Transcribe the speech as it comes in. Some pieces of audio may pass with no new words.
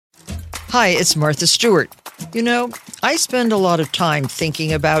Hi, it's Martha Stewart. You know, I spend a lot of time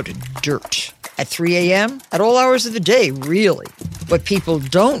thinking about dirt. At 3 a.m., at all hours of the day, really. What people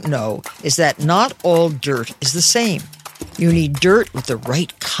don't know is that not all dirt is the same. You need dirt with the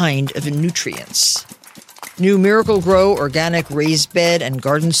right kind of nutrients. New Miracle-Gro organic raised bed and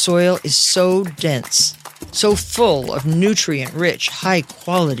garden soil is so dense, so full of nutrient-rich,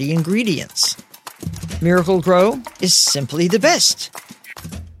 high-quality ingredients. Miracle-Gro is simply the best.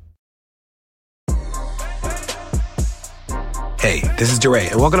 Hey, this is DeRay,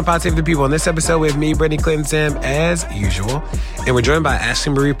 and welcome to Pod Save the People. In this episode, we have me, Brittany Clinton Sam, as usual, and we're joined by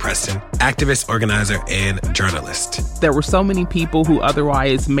Ashley Marie Preston, activist, organizer, and journalist. There were so many people who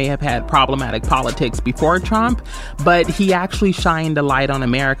otherwise may have had problematic politics before Trump, but he actually shined a light on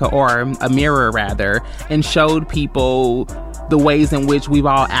America, or a mirror rather, and showed people the ways in which we've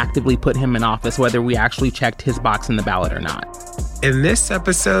all actively put him in office, whether we actually checked his box in the ballot or not. And this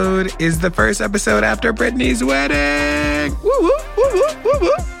episode is the first episode after Brittany's wedding. Woo, woo, woo, woo, woo,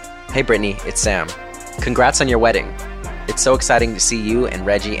 woo. Hey Brittany, it's Sam. Congrats on your wedding. It's so exciting to see you and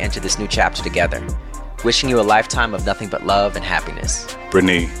Reggie enter this new chapter together. Wishing you a lifetime of nothing but love and happiness.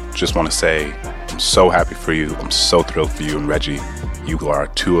 Brittany, just want to say I'm so happy for you. I'm so thrilled for you and Reggie. You are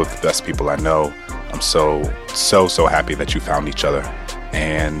two of the best people I know. I'm so happy that you found each other.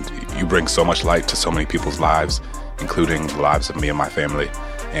 And you bring so much light to so many people's lives, including the lives of me and my family.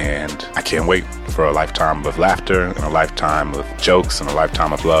 And I can't wait for a lifetime of laughter and a lifetime of jokes and a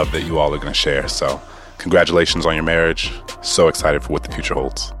lifetime of love that you all are going to share. So congratulations on your marriage. So excited for what the future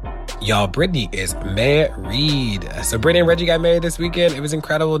holds. Y'all, Brittany is married. So Brittany and Reggie got married this weekend. It was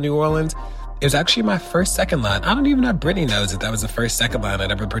incredible in New Orleans. It was actually my first second line. I don't even know if Brittany knows that was the first second line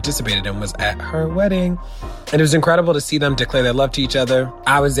I'd ever participated in, was at her wedding. And it was incredible to see them declare their love to each other.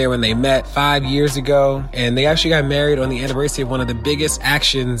 I was there when they met 5 years ago, and they actually got married on the anniversary of one of the biggest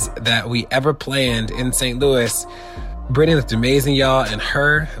actions that we ever planned in St. Louis. Brittany looked amazing, y'all, and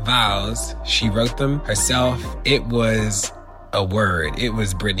her vows, she wrote them herself. It was a word. It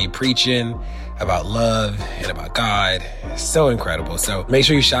was Brittany preaching about love and about God. So incredible. So make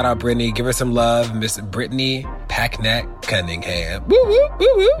sure you shout out Brittany. Give her some love. Miss Brittany Packnett Cunningham. Woo, woo, woo,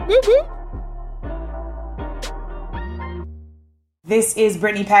 woo, woo, woo. This is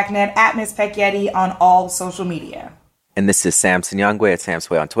Brittany Packnett at Miss Peckyetti on all social media. And this is Sam Sinyangwe at Sam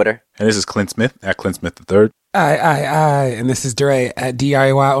Sway on Twitter. And this is Clint Smith at Clint Smith III. Aye. And this is DeRay at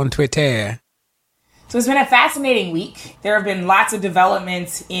DRY on Twitter. So it's been a fascinating week. There have been lots of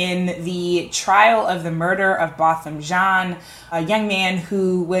developments in the trial of the murder of Botham Jean, a young man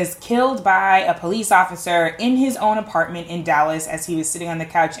who was killed by a police officer in his own apartment in Dallas as he was sitting on the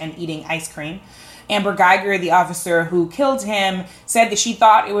couch and eating ice cream. Amber Geiger, the officer who killed him, said that she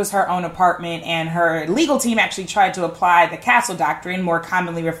thought it was her own apartment, and her legal team actually tried to apply the Castle Doctrine, more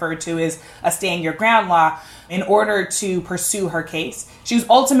commonly referred to as a stand your ground law, in order to pursue her case. She was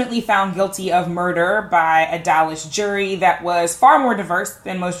ultimately found guilty of murder by a Dallas jury that was far more diverse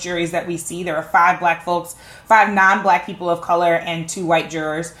than most juries that we see. There were 5 black folks, 5 non-black people of color, and 2 white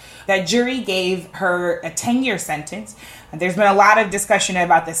jurors. That jury gave her a 10-year sentence. There's been a lot of discussion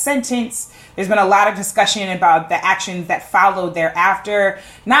about the sentence. There's been a lot of discussion about the actions that followed thereafter,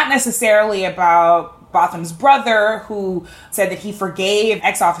 not necessarily about Botham's brother, who said that he forgave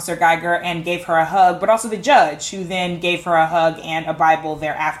ex-officer Geiger and gave her a hug, but also the judge, who then gave her a hug and a Bible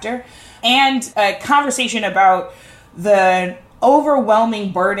thereafter. And a conversation about the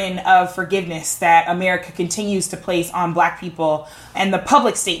overwhelming burden of forgiveness that America continues to place on black people, and the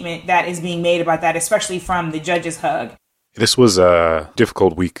public statement that is being made about that, especially from the judge's hug. This was a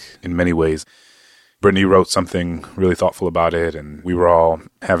difficult week in many ways. Brittany wrote something really thoughtful about it, and we were all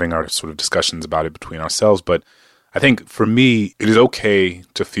having our sort of discussions about it between ourselves. But I think for me, it is okay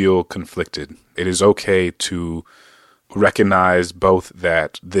to feel conflicted. It is okay to recognize both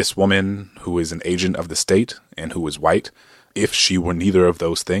that this woman, who is an agent of the state and who is white, if she were neither of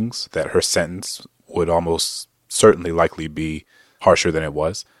those things, that her sentence would almost certainly likely be harsher than it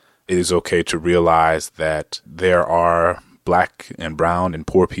was. It is okay to realize that there are black and brown and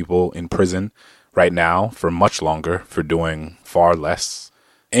poor people in prison right now for much longer for doing far less.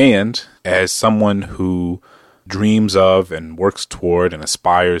 And as someone who dreams of and works toward and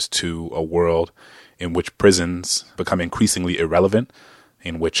aspires to a world in which prisons become increasingly irrelevant,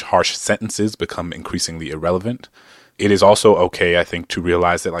 in which harsh sentences become increasingly irrelevant, it is also okay, I think, to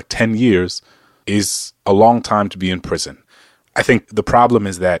realize that 10 years is a long time to be in prison. I think the problem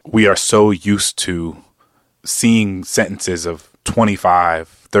is that we are so used to seeing sentences of 25,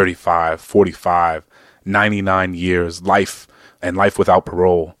 35, 45, 99 years, life, and life without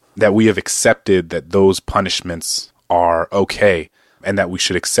parole, that we have accepted that those punishments are okay. and that we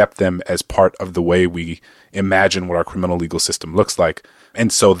should accept them as part of the way we imagine what our criminal legal system looks like.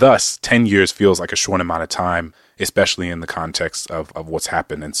 And so thus, 10 years feels like a short amount of time, especially in the context of what's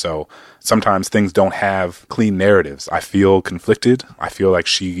happened. And so sometimes things don't have clean narratives. I feel conflicted. I feel like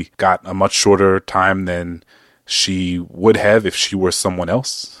she got a much shorter time than she would have if she were someone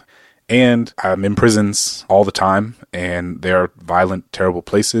else. And I'm in prisons all the time, and they're violent, terrible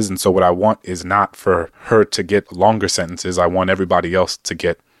places. And so what I want is not for her to get longer sentences. I want everybody else to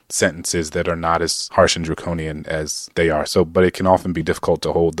get sentences that are not as harsh and draconian as they are. So, but it can often be difficult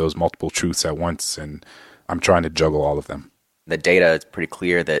to hold those multiple truths at once, and I'm trying to juggle all of them. The data is pretty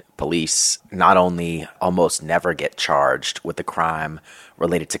clear that police not only almost never get charged with a crime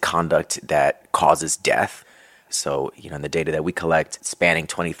related to conduct that causes death. So, in the data that we collect spanning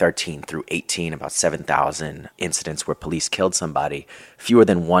 2013 through 18, about 7,000 incidents where police killed somebody, fewer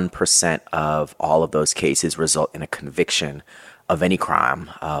than 1% of all of those cases result in a conviction of any crime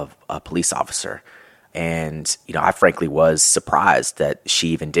of a police officer. And, I frankly was surprised that she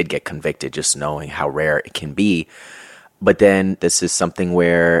even did get convicted, just knowing how rare it can be. But then this is something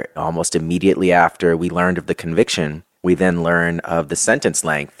where almost immediately after we learned of the conviction, we then learn of the sentence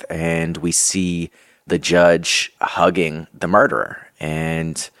length, and we see the judge hugging the murderer.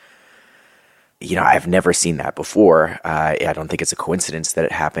 And, I've never seen that before. I don't think it's a coincidence that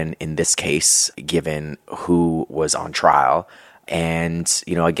it happened in this case, given who was on trial. And,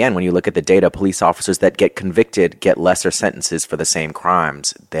 again, when you look at the data, police officers that get convicted get lesser sentences for the same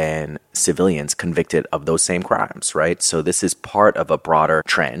crimes than civilians convicted of those same crimes, right? So this is part of a broader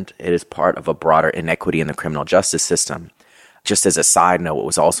trend. It is part of a broader inequity in the criminal justice system. Just as a side note, what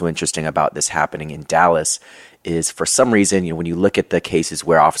was also interesting about this happening in Dallas is, for some reason, when you look at the cases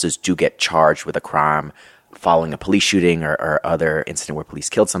where officers do get charged with a crime following a police shooting or other incident where police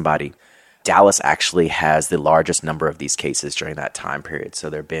killed somebody, Dallas actually has the largest number of these cases during that time period. So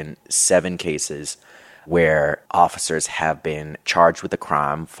there have been 7 cases where officers have been charged with a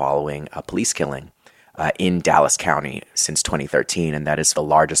crime following a police killing in Dallas County since 2013, and that is the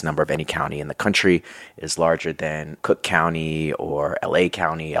largest number of any county in the country. It is larger than Cook County or LA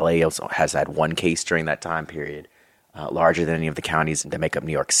County. LA also has had 1 case during that time period, larger than any of the counties that make up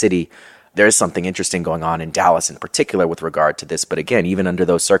New York City. There is something interesting going on in Dallas in particular with regard to this, but again, even under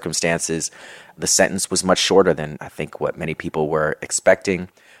those circumstances, the sentence was much shorter than I think what many people were expecting.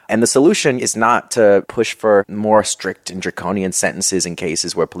 And the solution is not to push for more strict and draconian sentences in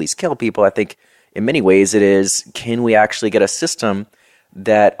cases where police kill people. I think in many ways it is, can we actually get a system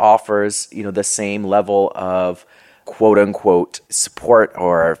that offers, the same level of quote unquote support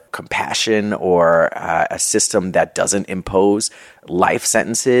or compassion, or a system that doesn't impose life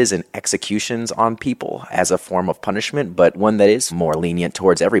sentences and executions on people as a form of punishment, but one that is more lenient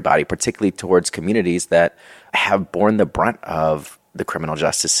towards everybody, particularly towards communities that have borne the brunt of the criminal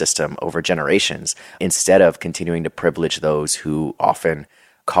justice system over generations, instead of continuing to privilege those who often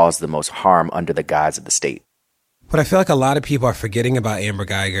cause the most harm under the guise of the state. What I feel like a lot of people are forgetting about Amber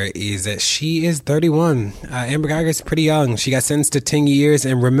Guyger is that she is 31. Amber Guyger is pretty young. She got sentenced to 10 years.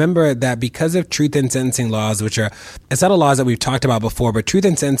 And remember that because of truth in sentencing laws, which are a set of laws that we've talked about before, but truth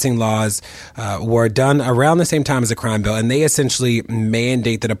in sentencing laws were done around the same time as the crime bill. And they essentially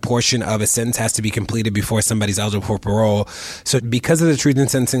mandate that a portion of a sentence has to be completed before somebody's eligible for parole. So because of the truth in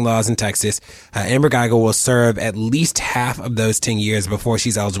sentencing laws in Texas, Amber Guyger will serve at least half of those 10 years before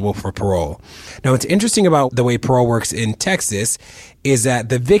she's eligible for parole. Now, what's interesting about the way parole works in Texas is that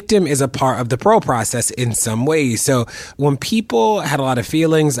the victim is a part of the parole process in some ways. So when people had a lot of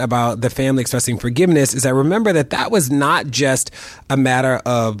feelings about the family expressing forgiveness, is that remember that was not just a matter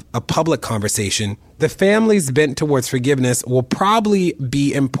of a public conversation. The family's bent towards forgiveness will probably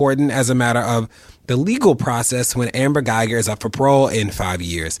be important as a matter of the legal process when Amber Guyger is up for parole in 5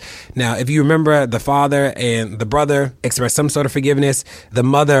 years. Now, if you remember, the father and the brother expressed some sort of forgiveness. The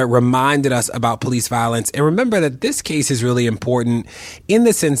mother reminded us about police violence. And remember that this case is really important in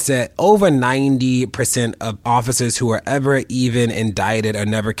the sense that over 90% of officers who are ever even indicted are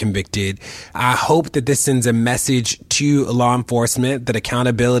never convicted. I hope that this sends a message to law enforcement that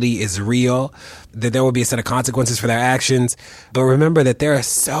accountability is real, that there will be a set of consequences for their actions. But remember that there are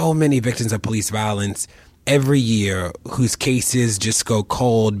so many victims of police violence every year whose cases just go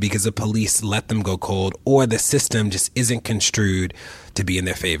cold because the police let them go cold, or the system just isn't construed to be in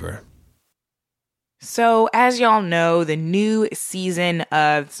their favor. So, as y'all know, the new season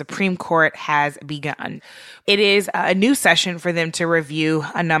of the Supreme Court has begun. It is a new session for them to review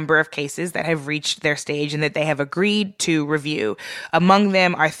a number of cases that have reached their stage and that they have agreed to review. Among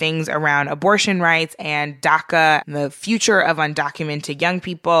them are things around abortion rights and DACA, the future of undocumented young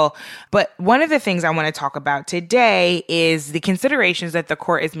people. But one of the things I want to talk about today is the considerations that the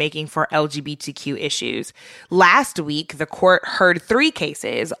court is making for LGBTQ issues. Last week, the court heard 3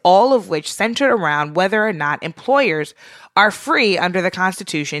 cases, all of which centered around whether or not employers are free under the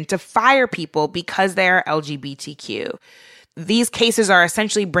Constitution to fire people because they are LGBTQ. These cases are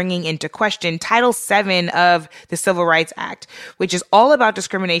essentially bringing into question Title VII of the Civil Rights Act, which is all about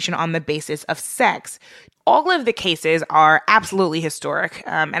discrimination on the basis of sex. All of the cases are absolutely historic,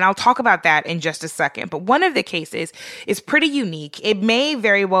 and I'll talk about that in just a second. But one of the cases is pretty unique. It may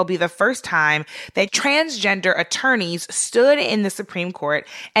very well be the first time that transgender attorneys stood in the Supreme Court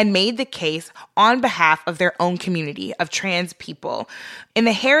and made the case on behalf of their own community of trans people. In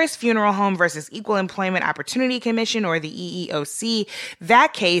the Harris Funeral Home versus Equal Employment Opportunity Commission, or the EEOC,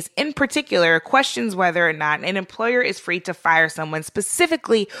 that case in particular questions whether or not an employer is free to fire someone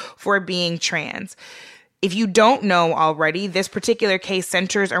specifically for being trans. If you don't know already, this particular case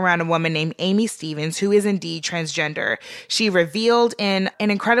centers around a woman named Amy Stevens, who is indeed transgender. She revealed in an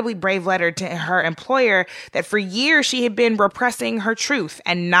incredibly brave letter to her employer that for years she had been repressing her truth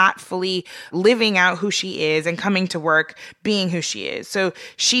and not fully living out who she is and coming to work being who she is. So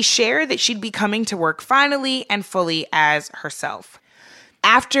she shared that she'd be coming to work finally and fully as herself.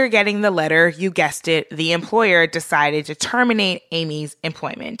 After getting the letter, you guessed it, the employer decided to terminate Amy's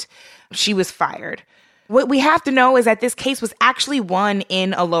employment. She was fired. What we have to know is that this case was actually won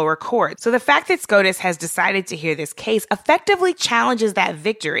in a lower court. So the fact that SCOTUS has decided to hear this case effectively challenges that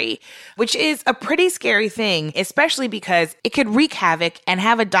victory, which is a pretty scary thing, especially because it could wreak havoc and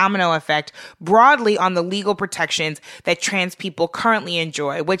have a domino effect broadly on the legal protections that trans people currently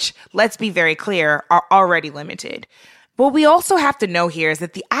enjoy, which, let's be very clear, are already limited. What we also have to know here is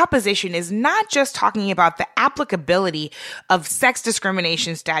that the opposition is not just talking about the applicability of sex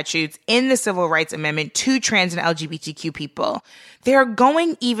discrimination statutes in the Civil Rights Amendment to trans and LGBTQ people. They're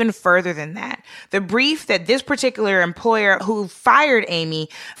going even further than that. The brief that this particular employer who fired Amy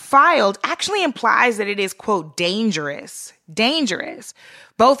filed actually implies that it is, quote, dangerous,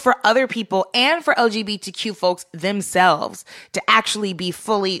 both for other people and for LGBTQ folks themselves to actually be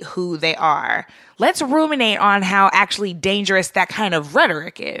fully who they are. Let's ruminate on how actually dangerous that kind of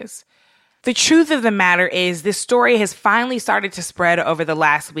rhetoric is. The truth of the matter is this story has finally started to spread over the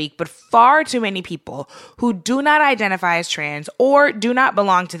last week, but far too many people who do not identify as trans or do not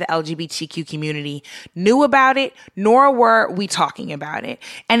belong to the LGBTQ community knew about it, nor were we talking about it.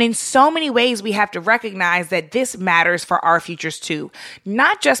 And in so many ways, we have to recognize that this matters for our futures too.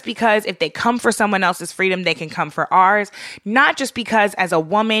 Not just because if they come for someone else's freedom, they can come for ours. Not just because as a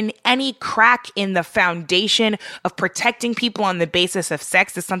woman, any crack in the foundation of protecting people on the basis of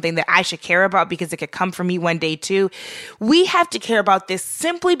sex is something that I should care about because it could come for me one day too. We have to care about this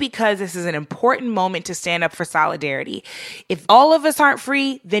simply because this is an important moment to stand up for solidarity. If all of us aren't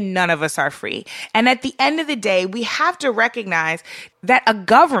free, then none of us are free. And at the end of the day, we have to recognize that a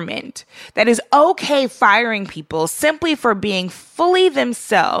government that is okay firing people simply for being fully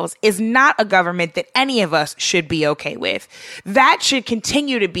themselves is not a government that any of us should be okay with. That should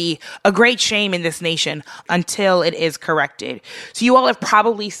continue to be a great shame in this nation until it is corrected. So you all have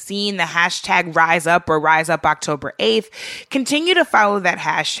probably seen the hashtag Rise Up or Rise Up October 8th. Continue to follow that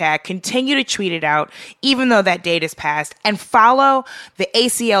hashtag. Continue to tweet it out, even though that date is passed. And follow the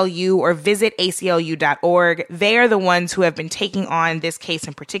ACLU or visit aclu.org. They are the ones who have been taking on this case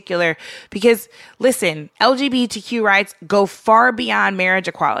in particular, because listen, LGBTQ rights go far beyond marriage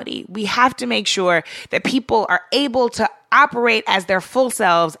equality. We have to make sure that people are able to operate as their full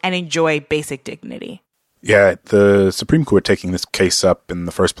selves and enjoy basic dignity. Yeah, the Supreme Court taking this case up in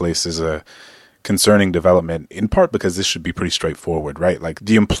the first place is a concerning development, in part because this should be pretty straightforward, right? Like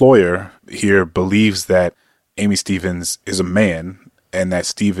the employer here believes that Amy Stevens is a man and that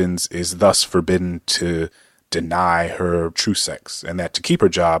Stevens is thus forbidden to deny her true sex, and that to keep her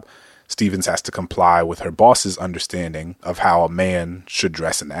job, Stevens has to comply with her boss's understanding of how a man should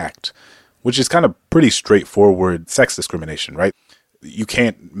dress and act, which is kind of pretty straightforward sex discrimination, right? You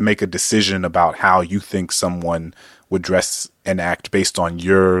can't make a decision about how you think someone would dress and act based on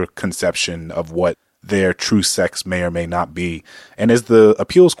your conception of what their true sex may or may not be. And as the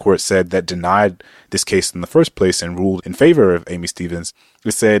appeals court said that denied this case in the first place and ruled in favor of Amy Stevens,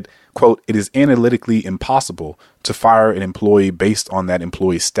 it said, quote, "It is analytically impossible to fire an employee based on that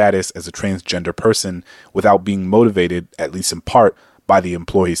employee's status as a transgender person without being motivated, at least in part, by the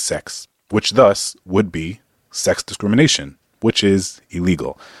employee's sex." which thus would be sex discrimination, which is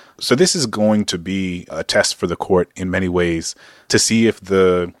illegal. So this is going to be a test for the court in many ways to see if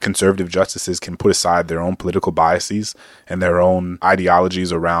the conservative justices can put aside their own political biases and their own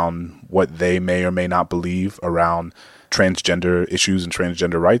ideologies around what they may or may not believe around transgender issues and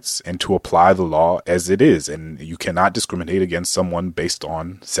transgender rights, and to apply the law as it is. And you cannot discriminate against someone based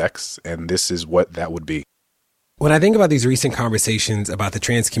on sex, and this is what that would be. When I think about these recent conversations about the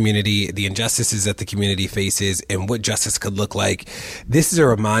trans community, the injustices that the community faces, and what justice could look like, this is a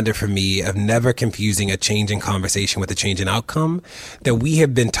reminder for me of never confusing a change in conversation with a change in outcome. That we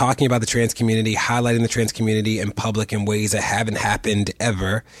have been talking about the trans community, highlighting the trans community in public in ways that haven't happened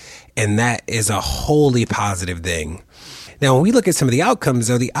ever. And that is a wholly positive thing. Now, when we look at some of the outcomes,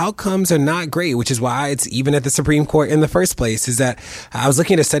 though, the outcomes are not great, which is why it's even at the Supreme Court in the first place. Is that I was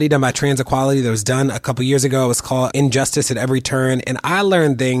looking at a study done by Trans Equality that was done a couple years ago. It was called Injustice at Every Turn. And I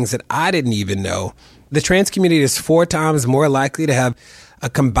learned things that I didn't even know. The trans community is 4 times more likely to have a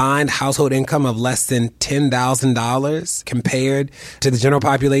combined household income of less than $10,000 compared to the general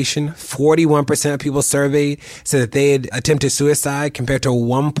population. 41% of people surveyed said that they had attempted suicide compared to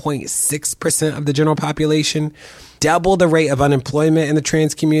 1.6% of the general population. Double the rate of unemployment in the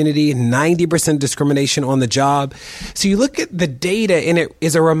trans community, 90% discrimination on the job. So you look at the data and it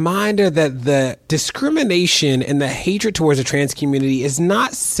is a reminder that the discrimination and the hatred towards the trans community is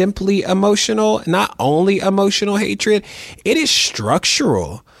not simply emotional, not only emotional hatred, it is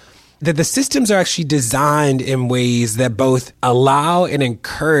structural. That the systems are actually designed in ways that both allow and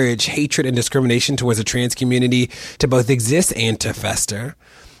encourage hatred and discrimination towards the trans community to both exist and to fester.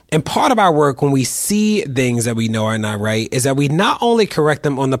 And part of our work when we see things that we know are not right is that we not only correct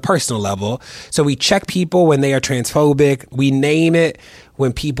them on the personal level, so we check people when they are transphobic, we name it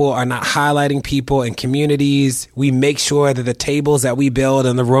when people are not highlighting people in communities, we make sure that the tables that we build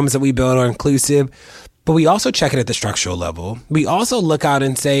and the rooms that we build are inclusive, but we also check it at the structural level. We also look out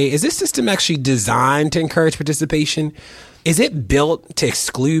and say, is this system actually designed to encourage participation? Is it built to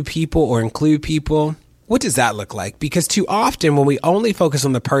exclude people or include people? What does that look like? Because too often when we only focus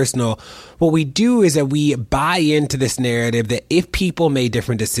on the personal, what we do is that we buy into this narrative that if people made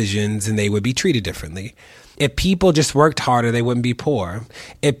different decisions, then they would be treated differently. If people just worked harder, they wouldn't be poor.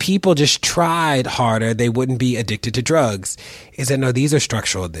 If people just tried harder, they wouldn't be addicted to drugs. Is that no, these are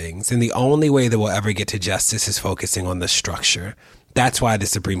structural things. And the only way that we'll ever get to justice is focusing on the structure. That's why the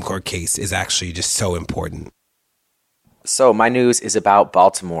Supreme Court case is actually just so important. So my news is about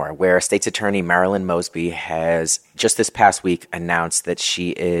Baltimore, where State's Attorney Marilyn Mosby has just this past week announced that she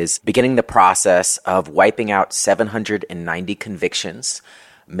is beginning the process of wiping out 790 convictions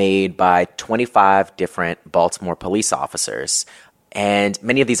made by 25 different Baltimore police officers. And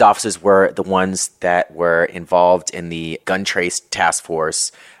many of these officers were the ones that were involved in the gun trace task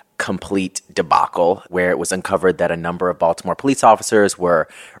force complete debacle, where it was uncovered that a number of Baltimore police officers were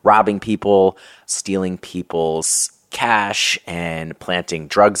robbing people, stealing people's cash, and planting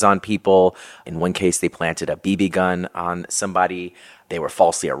drugs on people. In one case, they planted a BB gun on somebody. They were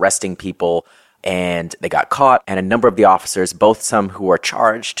falsely arresting people, and they got caught. And a number of the officers, both some who were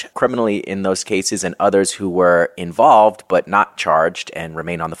charged criminally in those cases and others who were involved but not charged and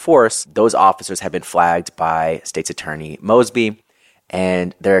remain on the force, those officers have been flagged by State's Attorney Mosby,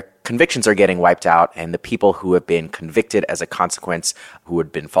 and their convictions are getting wiped out. And the people who have been convicted as a consequence, who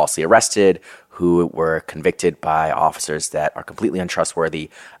had been falsely arrested, who were convicted by officers that are completely untrustworthy,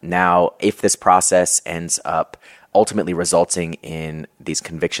 now, if this process ends up ultimately resulting in these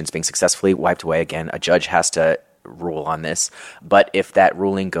convictions being successfully wiped away, again, a judge has to rule on this. But if that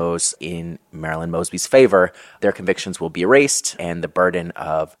ruling goes in Marilyn Mosby's favor, their convictions will be erased, and the burden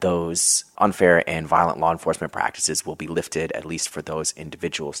of those unfair and violent law enforcement practices will be lifted, at least for those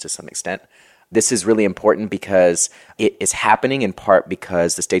individuals to some extent. This is really important because it is happening in part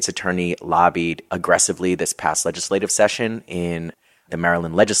because the state's attorney lobbied aggressively this past legislative session in the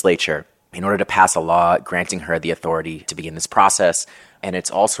Maryland legislature in order to pass a law granting her the authority to begin this process. And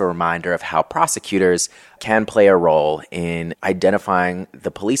it's also a reminder of how prosecutors can play a role in identifying the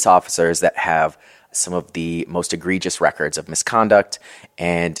police officers that have some of the most egregious records of misconduct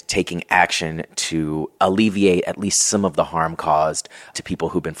and taking action to alleviate at least some of the harm caused to people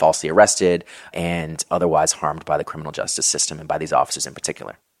who've been falsely arrested and otherwise harmed by the criminal justice system and by these officers in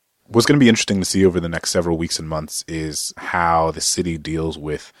particular. What's going to be interesting to see over the next several weeks and months is how the city deals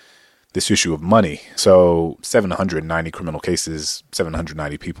with this issue of money. So 790 criminal cases,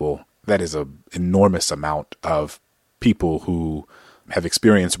 790 people, that is an enormous amount of people who have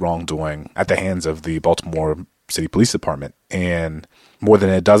experienced wrongdoing at the hands of the Baltimore City Police Department. And more than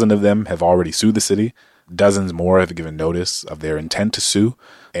a dozen of them have already sued the city. Dozens more have given notice of their intent to sue,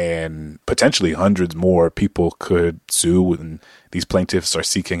 and potentially hundreds more people could sue, and these plaintiffs are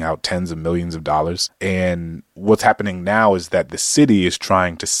seeking out tens of millions of dollars. And what's happening now is that the city is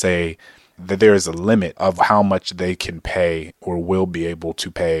trying to say that there is a limit of how much they can pay or will be able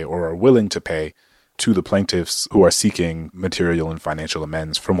to pay or are willing to pay to the plaintiffs who are seeking material and financial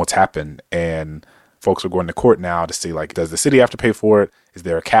amends from what's happened. And folks are going to court now to see, like, does the city have to pay for it? Is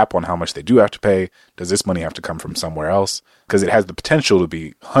there a cap on how much they do have to pay? Does this money have to come from somewhere else? Because it has the potential to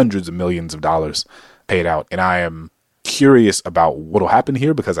be hundreds of millions of dollars paid out. And I am curious about what will happen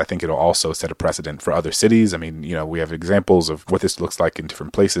here, because I think it'll also set a precedent for other cities. I mean, you know, we have examples of what this looks like in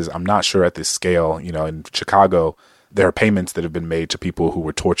different places. I'm not sure at this scale. You know, in Chicago, there are payments that have been made to people who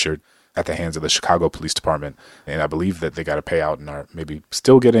were tortured at the hands of the Chicago Police Department. And I believe that they got a payout and are maybe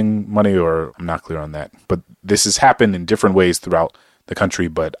still getting money, or I'm not clear on that. But this has happened in different ways throughout the country,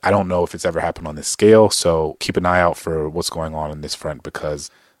 but I don't know if it's ever happened on this scale. So keep an eye out for what's going on in this front, because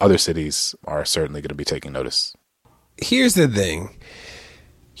other cities are certainly going to be taking notice. Here's the thing.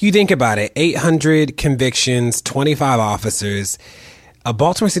 You think about it, 800 convictions, 25 officers.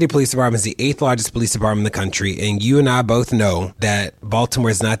 Baltimore City Police Department is the 8th largest police department in the country, and you and I both know that Baltimore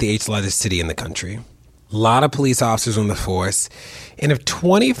is not the 8th largest city in the country. A lot of police officers on the force, and if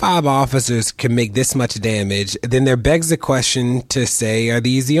 25 officers can make this much damage, then there begs the question to say, are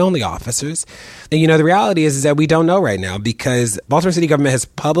these the only officers? And you know, the reality is that we don't know right now, because Baltimore City government has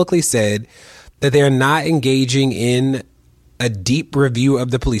publicly said that they're not engaging in a deep review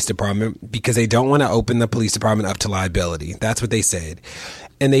of the police department because they don't want to open the police department up to liability. That's what they said.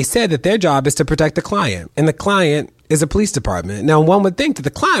 And they said that their job is to protect the client, and the client is a police department. Now, one would think that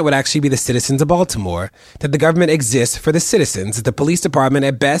the client would actually be the citizens of Baltimore, that the government exists for the citizens, that the police department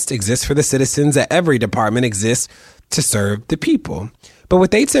at best exists for the citizens, that every department exists to serve the people. But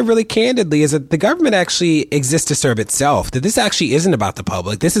what they said really candidly is that the government actually exists to serve itself, that this actually isn't about the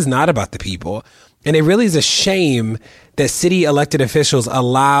public. This is not about the people. And it really is a shame that city elected officials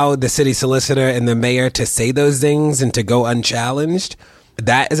allow the city solicitor and the mayor to say those things and to go unchallenged.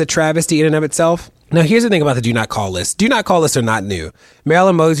 That is a travesty in and of itself. Now, here's the thing about the do not call list. Do not call lists are not new.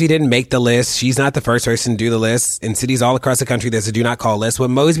 Marilyn Mosby didn't make the list. She's not the first person to do the list. In cities all across the country, there's a do not call list. What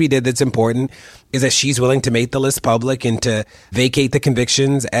Mosby did that's important is that she's willing to make the list public and to vacate the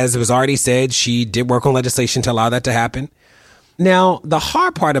convictions. As was already said, she did work on legislation to allow that to happen. Now, the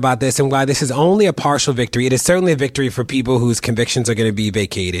hard part about this, and why this is only a partial victory, it is certainly a victory for people whose convictions are going to be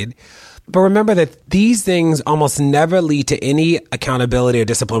vacated. But remember that these things almost never lead to any accountability or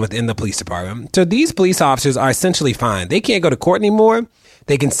discipline within the police department. So these police officers are essentially fine. They can't go to court anymore.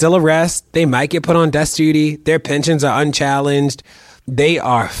 They can still arrest. They might get put on desk duty. Their pensions are unchallenged. They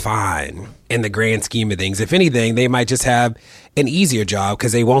are fine in the grand scheme of things. If anything, they might just have an easier job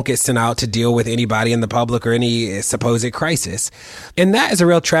because they won't get sent out to deal with anybody in the public or any supposed crisis. And that is a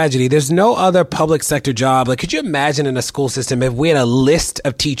real tragedy. There's no other public sector job. Like, could you imagine in a school system if we had a list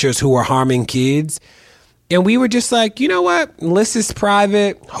of teachers who were harming kids and we were just like, you know what? List is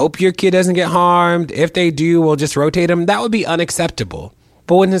private. Hope your kid doesn't get harmed. If they do, we'll just rotate them. That would be unacceptable.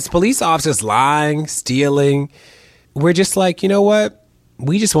 But when this police officer's lying, stealing, we're just like, you know what?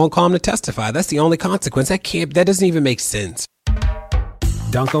 We just won't call him to testify. That's the only consequence. That doesn't even make sense.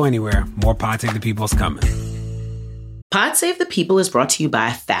 Don't go anywhere. More Pod Save the People is coming. Pod Save the People is brought to you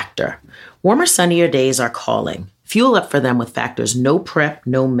by Factor. Warmer, sunnier days are calling. Fuel up for them with Factor's no prep,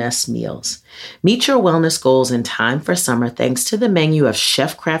 no mess meals. Meet your wellness goals in time for summer thanks to the menu of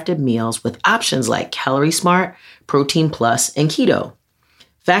chef-crafted meals with options like Calorie Smart, Protein Plus, and Keto.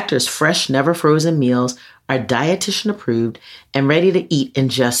 Factor's fresh, never frozen meals are dietitian approved and ready to eat in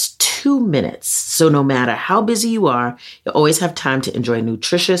just 2 minutes. So no matter how busy you are, you'll always have time to enjoy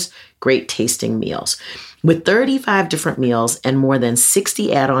nutritious, great tasting meals. With 35 different meals and more than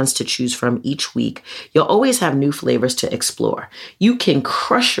 60 add-ons to choose from each week, you'll always have new flavors to explore. You can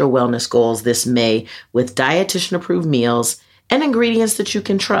crush your wellness goals this May with dietitian approved meals and ingredients that you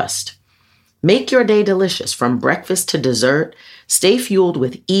can trust. Make your day delicious from breakfast to dessert. Stay fueled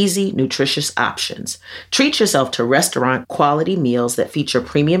with easy, nutritious options. Treat yourself to restaurant-quality meals that feature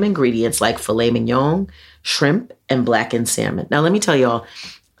premium ingredients like filet mignon, shrimp, and blackened salmon. Now, let me tell y'all,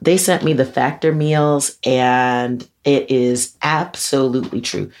 they sent me the Factor meals, and it is absolutely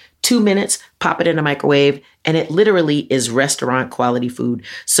true. 2 minutes, pop it in a microwave, and it literally is restaurant-quality food.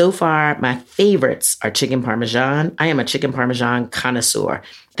 So far, my favorites are chicken parmesan. I am a chicken parmesan connoisseur.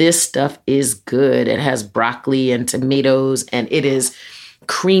 This stuff is good. It has broccoli and tomatoes, and it is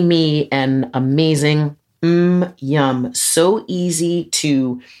creamy and amazing. Yum. So easy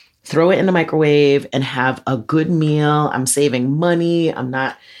to throw it in the microwave and have a good meal. I'm saving money. I'm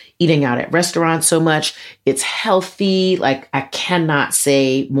not eating out at restaurants so much. It's healthy. Like, I cannot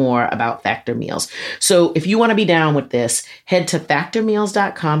say more about Factor meals. So if you want to be down with this, head to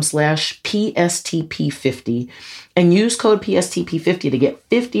factormeals.com/PSTP50 and use code PSTP50 to get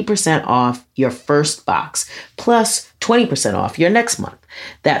 50% off your first box, plus 20% off your next month.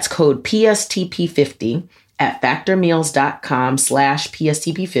 That's code PSTP50 at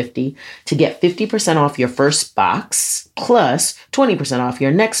factormeals.com/PSTP50 to get 50% off your first box, plus 20% off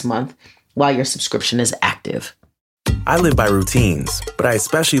your next month while your subscription is active. I live by routines, but I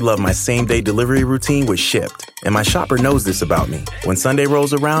especially love my same-day delivery routine with Shipt. And my shopper knows this about me. When Sunday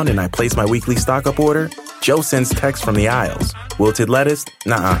rolls around and I place my weekly stock-up order, Joe sends texts from the aisles. Wilted lettuce?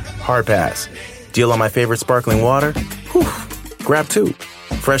 Nuh-uh, hard pass. Deal on my favorite sparkling water? Whew, grab two.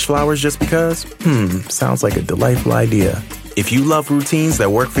 Fresh flowers just because? Sounds like a delightful idea. If you love routines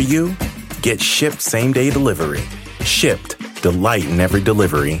that work for you, get Shipt same-day delivery. Shipt, delight in every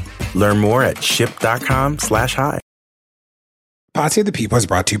delivery. Learn more at shipt.com/hi. Pod Save the People is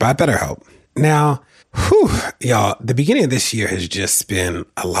brought to you by BetterHelp. Now, y'all, the beginning of this year has just been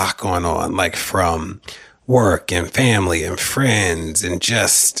a lot going on, like from work and family and friends and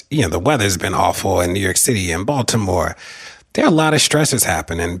just, the weather's been awful in New York City and Baltimore. There are a lot of stressors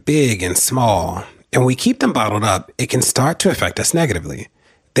happening, big and small, and when we keep them bottled up, it can start to affect us negatively.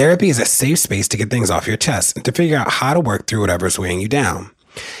 Therapy is a safe space to get things off your chest and to figure out how to work through whatever's weighing you down.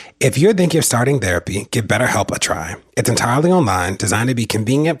 If you're thinking of starting therapy, give BetterHelp a try. It's entirely online, designed to be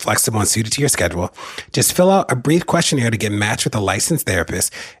convenient, flexible, and suited to your schedule. Just fill out a brief questionnaire to get matched with a licensed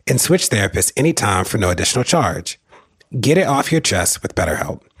therapist and switch therapists anytime for no additional charge. Get it off your chest with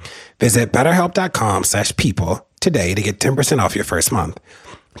BetterHelp. Visit BetterHelp.com/people today to get 10% off your first month.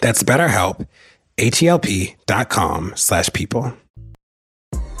 That's BetterHelp, HELP.com/people.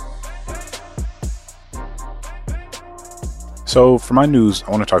 So for my news,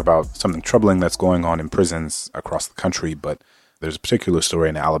 I want to talk about something troubling that's going on in prisons across the country, but there's a particular story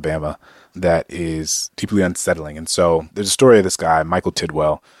in Alabama that is deeply unsettling. And so there's a story of this guy, Michael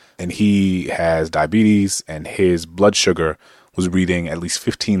Tidwell, and he has diabetes, and his blood sugar was reading at least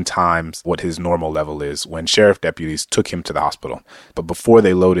 15 times what his normal level is when sheriff deputies took him to the hospital. But before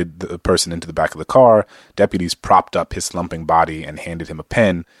they loaded the person into the back of the car, deputies propped up his slumping body and handed him a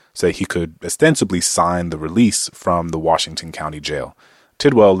pen so that he could ostensibly sign the release from the Washington County Jail.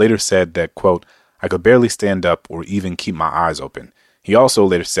 Tidwell later said that, quote, "I could barely stand up or even keep my eyes open." He also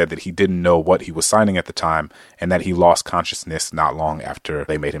later said that he didn't know what he was signing at the time and that he lost consciousness not long after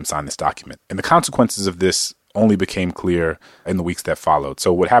they made him sign this document. And the consequences of this only became clear in the weeks that followed.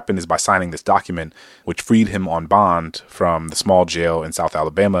 So what happened is, by signing this document, which freed him on bond from the small jail in South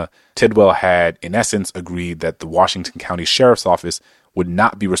Alabama, Tidwell had, in essence, agreed that the Washington County Sheriff's Office would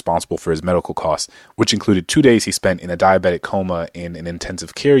not be responsible for his medical costs, which included 2 days he spent in a diabetic coma in an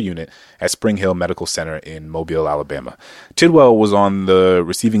intensive care unit at Spring Hill Medical Center in Mobile, Alabama. Tidwell was on the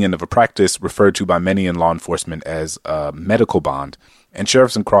receiving end of a practice referred to by many in law enforcement as a medical bond, and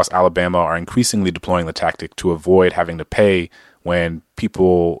sheriffs across Alabama are increasingly deploying the tactic to avoid having to pay when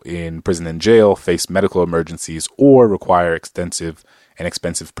people in prison and jail face medical emergencies or require extensive and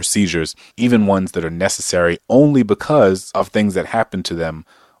expensive procedures, even ones that are necessary only because of things that happened to them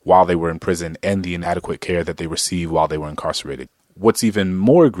while they were in prison and the inadequate care that they received while they were incarcerated. What's even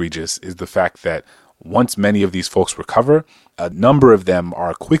more egregious is the fact that once many of these folks recover, a number of them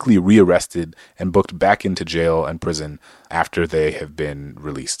are quickly rearrested and booked back into jail and prison after they have been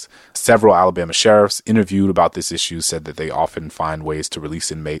released. Several Alabama sheriffs interviewed about this issue said that they often find ways to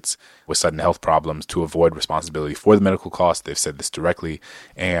release inmates with sudden health problems to avoid responsibility for the medical costs. They've said this directly.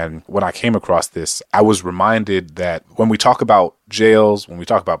 And when I came across this, I was reminded that when we talk about jails, when we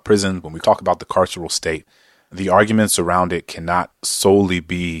talk about prisons, when we talk about the carceral state, the arguments around it cannot solely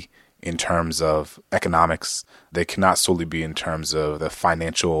be in terms of economics. They cannot solely be in terms of the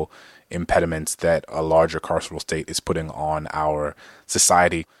financial impediments that a larger carceral state is putting on our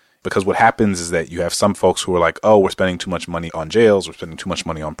society. Because what happens is that you have some folks who are like, oh, we're spending too much money on jails, we're spending too much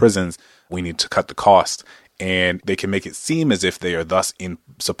money on prisons, we need to cut the cost. And they can make it seem as if they are thus in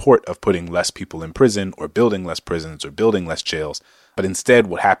support of putting less people in prison or building less prisons or building less jails. But instead,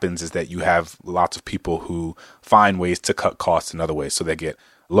 what happens is that you have lots of people who find ways to cut costs in other ways. So they get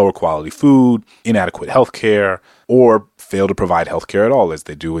lower quality food, inadequate health care, or fail to provide health care at all, as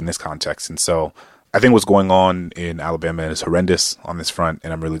they do in this context. And so I think what's going on in Alabama is horrendous on this front.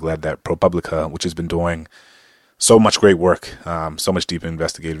 And I'm really glad that ProPublica, which has been doing so much great work, so much deep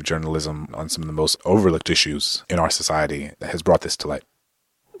investigative journalism on some of the most overlooked issues in our society, has brought this to light.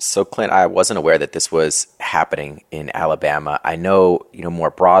 So, Clint, I wasn't aware that this was happening in Alabama. I know,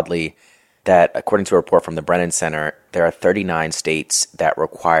 more broadly that according to a report from the Brennan Center, there are 39 states that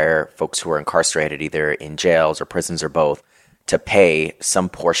require folks who are incarcerated either in jails or prisons or both to pay some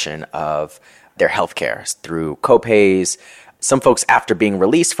portion of their health care through copays. Some folks, after being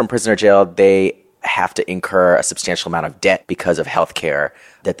released from prison or jail, they have to incur a substantial amount of debt because of health care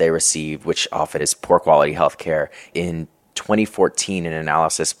that they receive, which often is poor quality health care. In 2014, an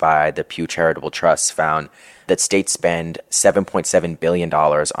analysis by the Pew Charitable Trust found that states spend $7.7 billion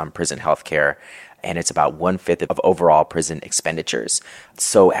on prison health care, and it's about 1/5 of overall prison expenditures.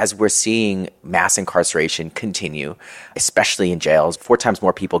 So as we're seeing mass incarceration continue, especially in jails, 4 times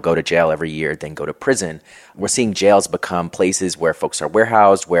more people go to jail every year than go to prison. We're seeing jails become places where folks are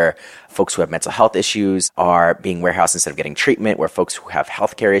warehoused, where folks who have mental health issues are being warehoused instead of getting treatment, where folks who have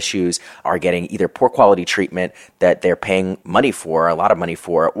healthcare issues are getting either poor quality treatment that they're paying money for, a lot of money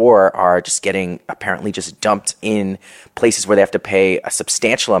for, or are just getting apparently just dumped in places where they have to pay a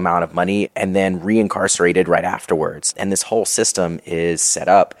substantial amount of money and then reincarcerated right afterwards. And this whole system is set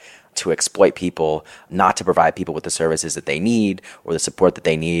up to exploit people, not to provide people with the services that they need or the support that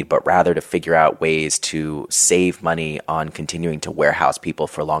they need, but rather to figure out ways to save money on continuing to warehouse people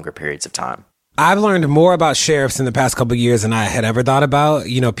for longer periods of time. I've learned more about sheriffs in the past couple of years than I had ever thought about.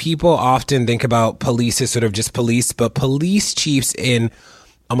 People often think about police as sort of just police, but police chiefs in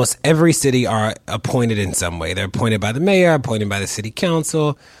almost every city are appointed in some way. They're appointed by the mayor, appointed by the city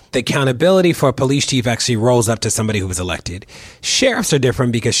council. The accountability for a police chief actually rolls up to somebody who was elected. Sheriffs are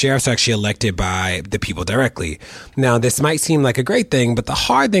different because sheriffs are actually elected by the people directly. Now, this might seem like a great thing, but the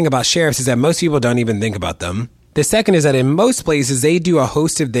hard thing about sheriffs is that most people don't even think about them. The second is that in most places, they do a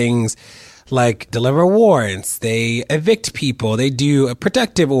host of things like deliver warrants, they evict people, they do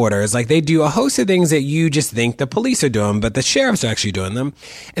protective orders, like they do a host of things that you just think the police are doing, but the sheriffs are actually doing them.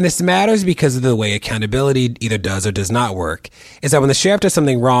 And this matters because of the way accountability either does or does not work. Is that when the sheriff does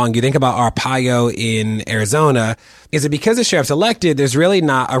something wrong, you think about Arpaio in Arizona, is that because the sheriff's elected, there's really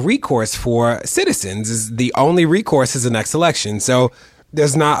not a recourse for citizens. The only recourse is the next election. So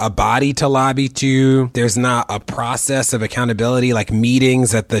there's not a body to lobby to. There's not a process of accountability, like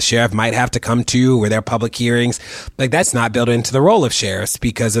meetings that the sheriff might have to come to where there are public hearings. Like that's not built into the role of sheriffs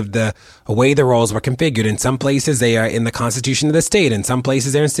because of the way the roles were configured. In some places, they are in the constitution of the state. In some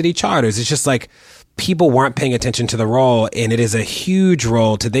places, they're in city charters. It's just like people weren't paying attention to the role, and it is a huge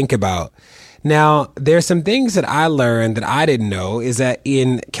role to think about. Now, there's some things that I learned that I didn't know is that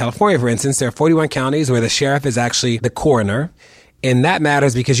in California, for instance, there are 41 counties where the sheriff is actually the coroner. And that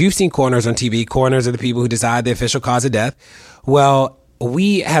matters because you've seen coroners on TV. Coroners are the people who decide the official cause of death. Well,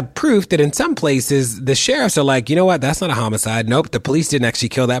 we have proof that in some places, the sheriffs are like, you know what? That's not a homicide. Nope. The police didn't actually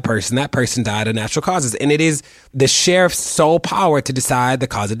kill that person. That person died of natural causes. And it is the sheriff's sole power to decide the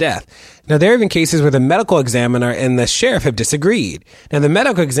cause of death. Now, there are even cases where the medical examiner and the sheriff have disagreed. Now, the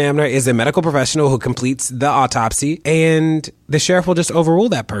medical examiner is a medical professional who completes the autopsy, and the sheriff will just overrule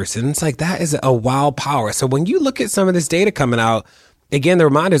that person. It's like that is a wild power. So when you look at some of this data coming out, again, the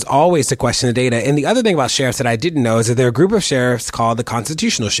reminder is always to question the data. And the other thing about sheriffs that I didn't know is that there are a group of sheriffs called the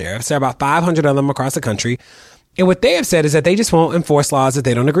constitutional sheriffs. There are about 500 of them across the country. And what they have said is that they just won't enforce laws that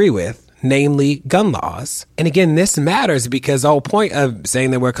they don't agree with, namely gun laws. And again, this matters because the whole point of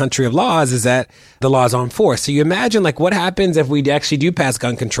saying that we're a country of laws is that the laws are enforced. So you imagine like what happens if we actually do pass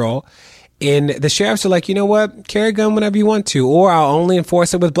gun control and the sheriffs are like, you know what, carry a gun whenever you want to, or I'll only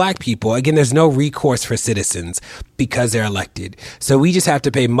enforce it with black people. Again, there's no recourse for citizens because they're elected. So we just have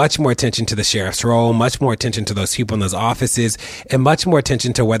to pay much more attention to the sheriff's role, much more attention to those people in those offices, and much more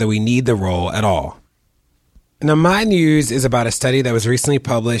attention to whether we need the role at all. Now, my news is about a study that was recently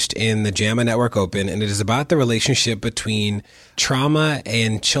published in the JAMA Network Open, and it is about the relationship between trauma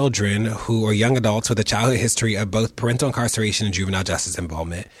and children who are young adults with a childhood history of both parental incarceration and juvenile justice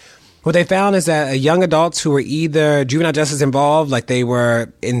involvement. What they found is that young adults who were either juvenile justice involved, like they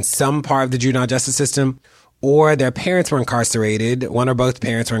were in some part of the juvenile justice system, or their parents were incarcerated, one or both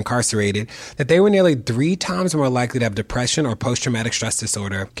parents were incarcerated, that they were nearly 3 times more likely to have depression or post-traumatic stress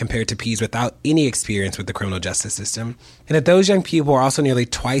disorder compared to peers without any experience with the criminal justice system. And that those young people are also nearly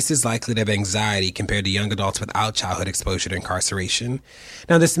twice as likely to have anxiety compared to young adults without childhood exposure to incarceration.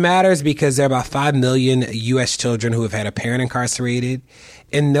 Now, this matters because there are about 5 million U.S. children who have had a parent incarcerated,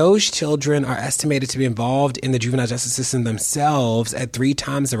 and those children are estimated to be involved in the juvenile justice system themselves at 3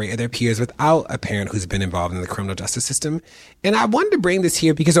 times the rate of their peers without a parent who's been involved in the criminal justice system. And I wanted to bring this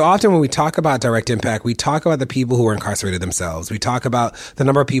here because so often when we talk about direct impact, we talk about the people who are incarcerated themselves. We talk about the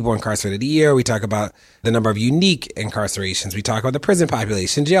number of people incarcerated a year. We talk about the number of unique incarcerations. We talk about the prison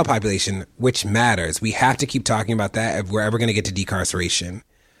population, jail population, which matters. We have to keep talking about that if we're ever going to get to decarceration.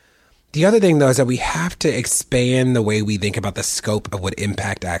 The other thing, though, is that we have to expand the way we think about the scope of what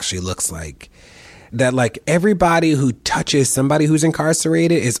impact actually looks like. That like everybody who touches somebody who's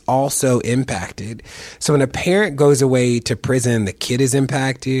incarcerated is also impacted. So when a parent goes away to prison, the kid is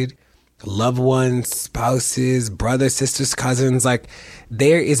impacted, loved ones, spouses, brothers, sisters, cousins, like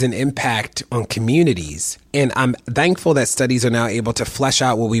there is an impact on communities. And I'm thankful that studies are now able to flesh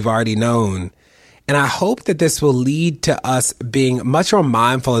out what we've already known. And I hope that this will lead to us being much more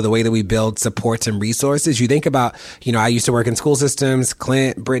mindful of the way that we build supports and resources. You think about, I used to work in school systems,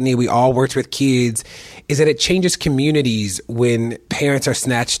 Clint, Brittany, we all worked with kids, is that it changes communities when parents are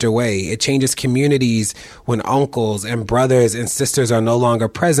snatched away. It changes communities when uncles and brothers and sisters are no longer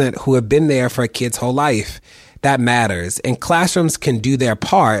present who have been there for a kid's whole life. That matters. And classrooms can do their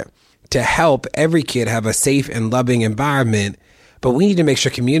part to help every kid have a safe and loving environment. But we need to make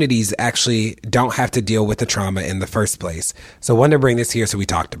sure communities actually don't have to deal with the trauma in the first place. So I wanted to bring this here so we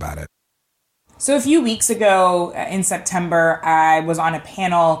talked about it. So a few weeks ago in September, I was on a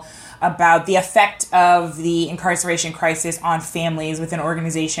panel about the effect of the incarceration crisis on families with an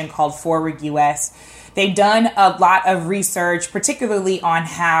organization called Forward US. They've done a lot of research, particularly on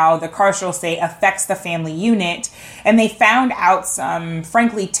how the carceral state affects the family unit, and they found out some,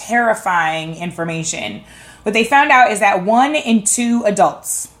 frankly, terrifying information. What they found out is that 1 in 2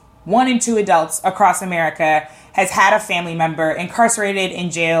 adults across America has had a family member incarcerated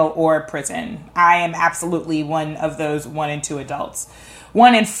in jail or prison. I am absolutely one of those 1 in 2 adults.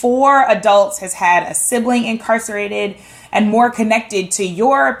 1 in 4 adults has had a sibling incarcerated, and more connected to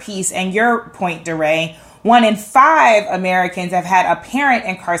your piece and your point, DeRay, 1 in 5 Americans have had a parent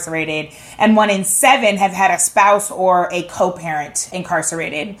incarcerated, and 1 in 7 have had a spouse or a co-parent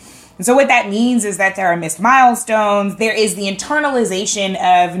incarcerated. And so what that means is that there are missed milestones. There is the internalization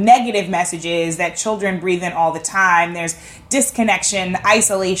of negative messages that children breathe in all the time. There's disconnection,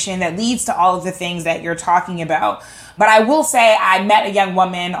 isolation that leads to all of the things that you're talking about. But I will say I met a young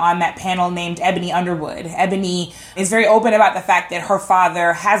woman on that panel named Ebony Underwood. Ebony is very open about the fact that her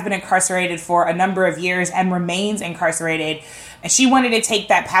father has been incarcerated for a number of years and remains incarcerated. And she wanted to take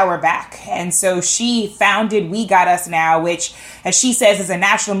that power back. And so she founded We Got Us Now, which, as she says, is a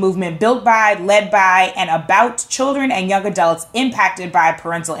national movement built by, led by, and about children and young adults impacted by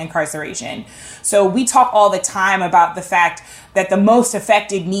parental incarceration. So we talk all the time about the fact that the most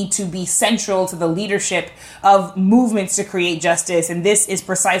affected need to be central to the leadership of movements to create justice. And this is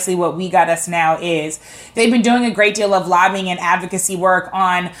precisely what We Got Us Now is. They've been doing a great deal of lobbying and advocacy work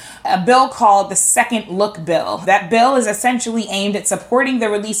on a bill called the Second Look Bill. That bill is essentially aimed at supporting the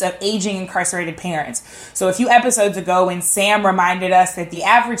release of aging incarcerated parents. So a few episodes ago, when Sam reminded us that the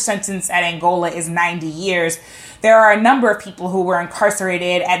average sentence at Angola is 90 years, there are a number of people who were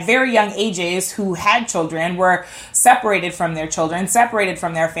incarcerated at very young ages who had children, were separated from their children, separated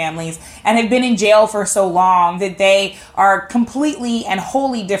from their families, and have been in jail for so long that they are completely and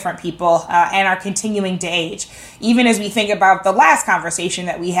wholly different people and are continuing to age. Even as we think about the last conversation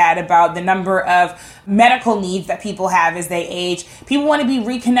that we had about the number of medical needs that people have as they age, people want to be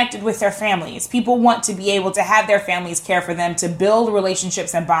reconnected with their families. People want to be able to have their families care for them, to build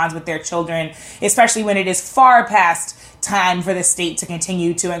relationships and bonds with their children, especially when it is far past time for the state to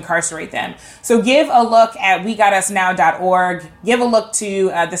continue to incarcerate them. So give a look at wegotusnow.org, give a look to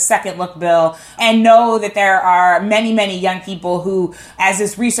the Second Look Bill, and know that there are many, many young people who, as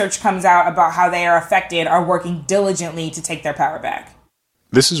this research comes out about how they are affected, are working diligently to take their power back.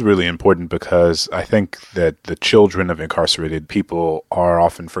 This is really important because I think that the children of incarcerated people are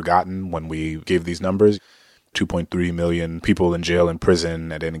often forgotten when we give these numbers. 2.3 million people in jail and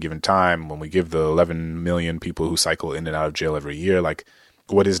prison at any given time. When we give the 11 million people who cycle in and out of jail every year, like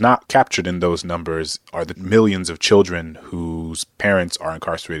what is not captured in those numbers are the millions of children whose parents are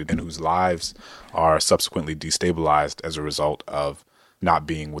incarcerated and whose lives are subsequently destabilized as a result of not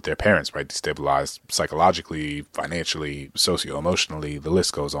being with their parents, right? Destabilized psychologically, financially, socio-emotionally, the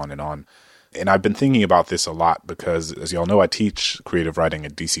list goes on. And I've been thinking about this a lot because, as y'all know, I teach creative writing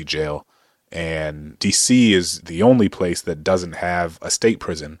at DC Jail. And DC is the only place that doesn't have a state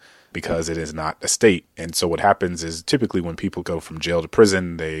prison because it is not a state. And so what happens is typically when people go from jail to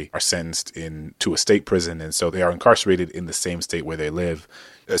prison, they are sentenced to a state prison. And so they are incarcerated in the same state where they live,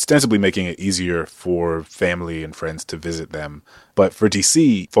 ostensibly making it easier for family and friends to visit them. But for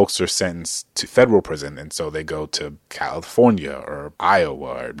DC, folks are sentenced to federal prison. And so they go to California or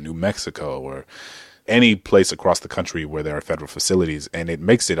Iowa or New Mexico or any place across the country where there are federal facilities, and it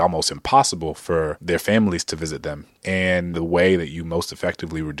makes it almost impossible for their families to visit them. And the way that you most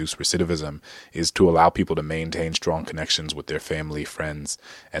effectively reduce recidivism is to allow people to maintain strong connections with their family, friends,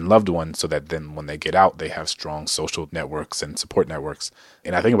 and loved ones, so that then when they get out, they have strong social networks and support networks.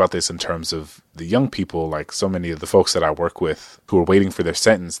 And I think about this in terms of the young people, like so many of the folks that I work with who are waiting for their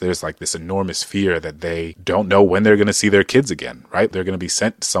sentence. There's like this enormous fear that they don't know when they're going to see their kids again, right? They're going to be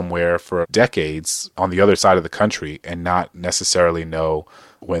sent somewhere for decades on the other side of the country and not necessarily know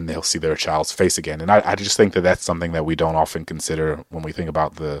when they'll see their child's face again. And I just think that that's something that we don't often consider when we think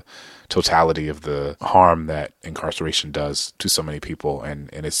about the totality of the harm that incarceration does to so many people. And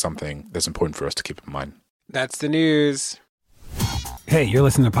it's something that's important for us to keep in mind. That's the news. Hey, you're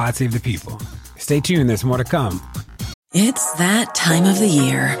listening to Pod Save the People. Stay tuned, there's more to come. It's that time of the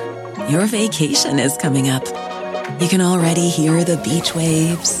year. Your vacation is coming up. You can already hear the beach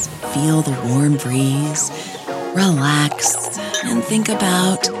waves, feel the warm breeze, relax, and think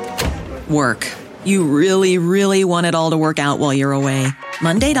about work. You really, really want it all to work out while you're away.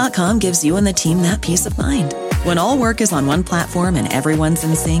 Monday.com gives you and the team that peace of mind. When all work is on one platform and everyone's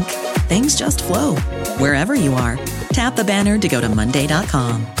in sync, things just flow. Wherever you are, tap the banner to go to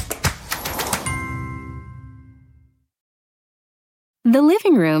Monday.com. The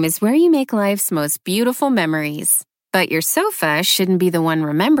living room is where you make life's most beautiful memories. But your sofa shouldn't be the one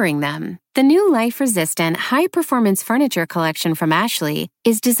remembering them. The new life-resistant, high-performance furniture collection from Ashley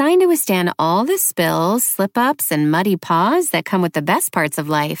is designed to withstand all the spills, slip-ups, and muddy paws that come with the best parts of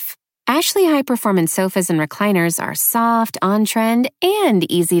life. Ashley high-performance sofas and recliners are soft, on-trend,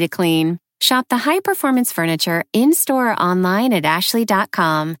 and easy to clean. Shop the high-performance furniture in-store or online at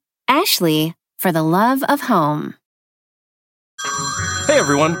ashley.com. Ashley, for the love of home. Hey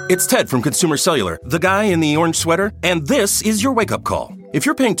everyone, it's Ted from Consumer Cellular, the guy in the orange sweater, and this is your wake-up call. If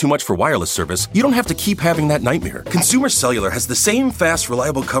you're paying too much for wireless service, you don't have to keep having that nightmare. Consumer Cellular has the same fast,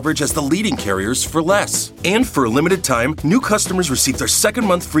 reliable coverage as the leading carriers for less. And for a limited time, new customers receive their second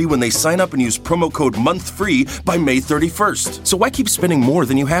month free when they sign up and use promo code MONTHFREE by May 31st. So why keep spending more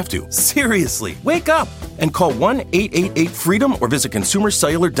than you have to? Seriously, wake up and call 1-888-FREEDOM or visit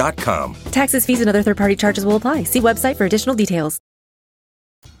consumercellular.com. Taxes, fees, and other third-party charges will apply. See website for additional details.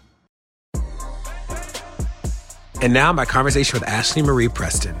 And now my conversation with Ashley Marie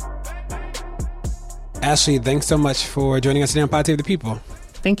Preston. Ashley, thanks so much for joining us today on Pod Save the People.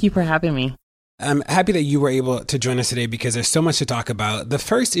 Thank you for having me. I'm happy that you were able to join us today because there's so much to talk about. The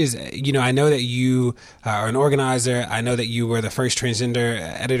first is, I know that you are an organizer. I know that you were the first transgender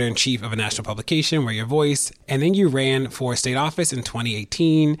editor-in-chief of a national publication, Wear Your Voice, and then you ran for state office in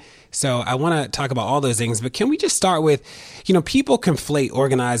 2018. So I want to talk about all those things, but can we just start with, people conflate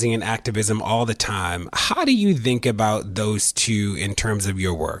organizing and activism all the time. How do you think about those two in terms of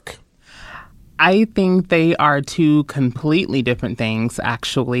your work? I think they are two completely different things,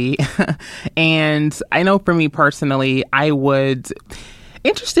 actually. And I know for me personally,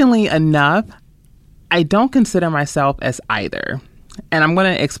 interestingly enough, I don't consider myself as either. And I'm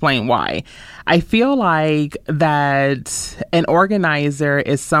going to explain why. I feel like that an organizer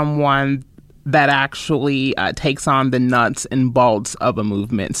is someone that actually takes on the nuts and bolts of a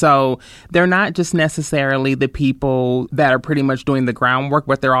movement. So they're not just necessarily the people that are pretty much doing the groundwork,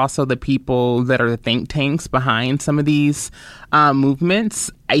 but they're also the people that are the think tanks behind some of these movements.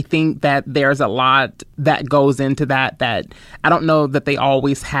 I think that there's a lot that goes into that I don't know that they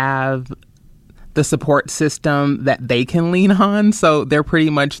always have the support system that they can lean on. So they're pretty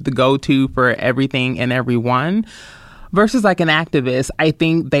much the go-to for everything and everyone. Versus like an activist, I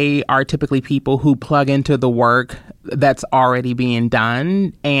think they are typically people who plug into the work that's already being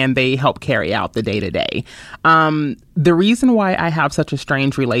done and they help carry out the day-to-day. The reason why I have such a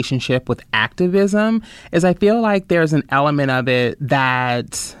strange relationship with activism is I feel like there's an element of it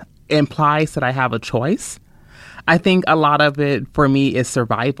that implies that I have a choice. I think a lot of it for me is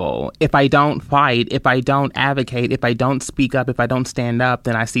survival. If I don't fight, if I don't advocate, if I don't speak up, if I don't stand up,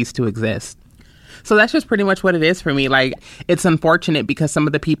 then I cease to exist. So that's just pretty much what it is for me. Like, it's unfortunate because some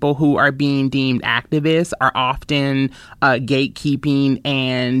of the people who are being deemed activists are often gatekeeping,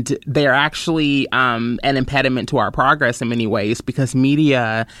 and they're actually an impediment to our progress in many ways because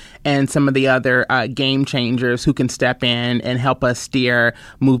media and some of the other game changers who can step in and help us steer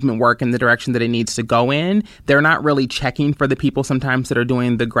movement work in the direction that it needs to go in, they're not really checking for the people sometimes that are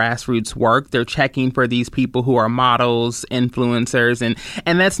doing the grassroots work. They're checking for these people who are models, influencers,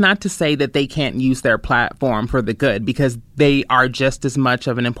 and that's not to say that they can't use their platform for the good, because they are just as much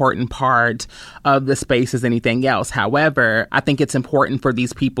of an important part of the space as anything else. However, I think it's important for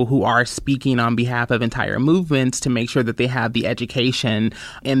these people who are speaking on behalf of entire movements to make sure that they have the education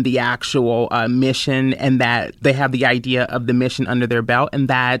and the actual mission, and that they have the idea of the mission under their belt, and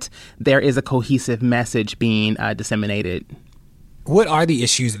that there is a cohesive message being disseminated. What are the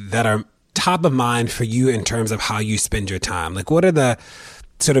issues that are top of mind for you in terms of how you spend your time? Like, what are the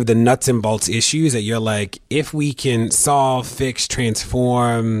sort of the nuts and bolts issues that you're like, if we can solve, fix,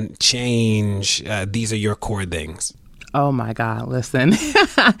 transform, change, these are your core things? Oh my God, listen,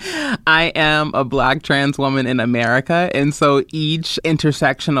 I am a Black trans woman in America. And so each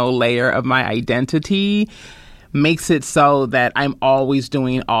intersectional layer of my identity makes it so that I'm always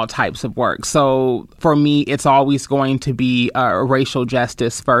doing all types of work. So for me, it's always going to be racial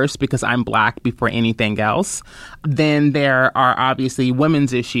justice first, because I'm Black before anything else. Then there are obviously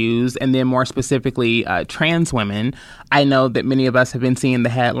women's issues, and then more specifically, trans women. I know that many of us have been seeing the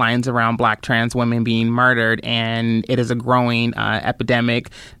headlines around Black trans women being murdered, and it is a growing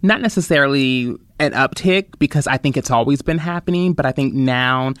epidemic, not necessarily an uptick, because I think it's always been happening, but I think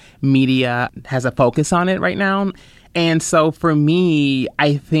now media has a focus on it right now. And so for me,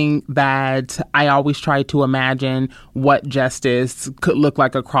 I think that I always try to imagine what justice could look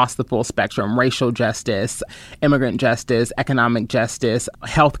like across the full spectrum: racial justice, immigrant justice, economic justice,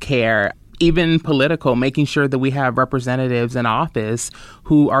 healthcare, even political, making sure that we have representatives in office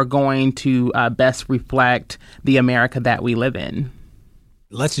who are going to best reflect the America that we live in.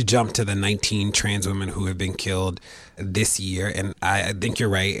 Let's jump to the 19 trans women who have been killed this year. And I think you're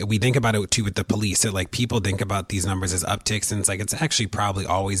right. We think about it too with the police. So like, people think about these numbers as upticks, and it's like, it's actually probably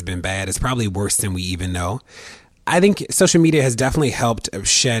always been bad. It's probably worse than we even know. I think social media has definitely helped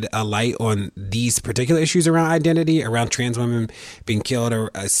shed a light on these particular issues around identity, around trans women being killed,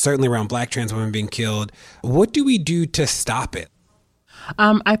 or certainly around Black trans women being killed. What do we do to stop it?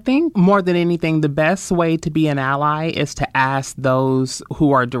 I think more than anything, the best way to be an ally is to ask those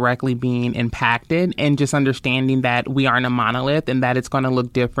who are directly being impacted, and just understanding that we aren't a monolith and that it's going to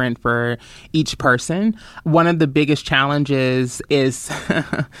look different for each person. One of the biggest challenges is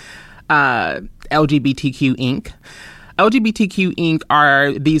LGBTQ Inc. LGBTQ Inc.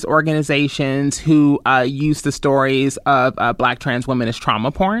 are these organizations who use the stories of Black trans women as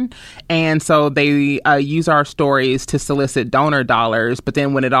trauma porn. And so they use our stories to solicit donor dollars. But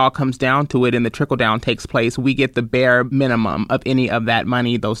then when it all comes down to it and the trickle down takes place, we get the bare minimum of any of that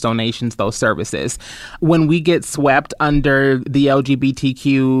money, those donations, those services. When we get swept under the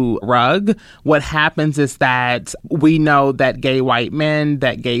LGBTQ rug, what happens is that we know that gay white men,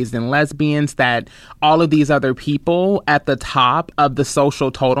 that gays and lesbians, that all of these other people at the top of the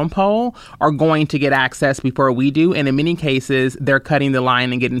social totem pole are going to get access before we do. And in many cases, they're cutting the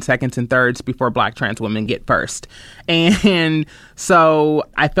line and getting seconds and thirds before Black trans women get first. And so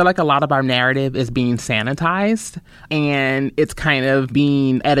I feel like a lot of our narrative is being sanitized, and it's kind of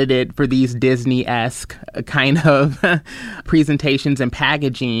being edited for these Disney-esque kind of presentations and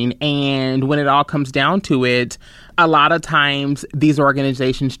packaging. And when it all comes down to it, a lot of times these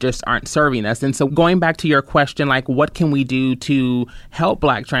organizations just aren't serving us. And so going back to your question, like, what can we do to help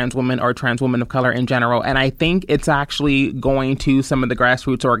Black trans women or trans women of color in general? And I think it's actually going to some of the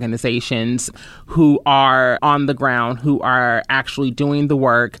grassroots organizations who are on the ground, who are actually doing the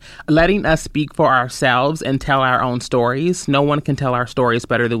work, letting us speak for ourselves and tell our own stories. No one can tell our stories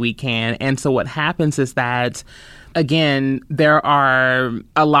better than we can. And so what happens is that, again, there are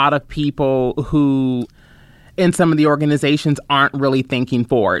a lot of people who in some of the organizations aren't really thinking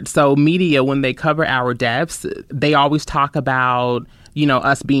forward. So media, when they cover our deaths, they always talk about, you know,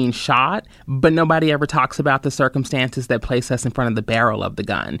 us being shot, but nobody ever talks about the circumstances that place us in front of the barrel of the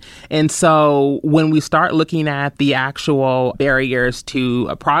gun. And so when we start looking at the actual barriers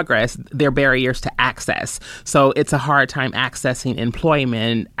to progress, they're barriers to access. So it's a hard time accessing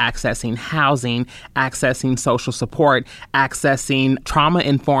employment, accessing housing, accessing social support, accessing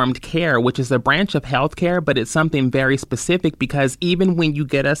trauma-informed care, which is a branch of healthcare, but it's something very specific, because even when you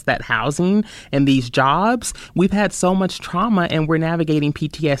get us that housing and these jobs, we've had so much trauma and we're navigating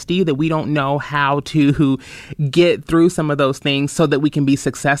PTSD that we don't know how to get through some of those things so that we can be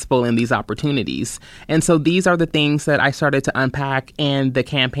successful in these opportunities. And so these are the things that I started to unpack in the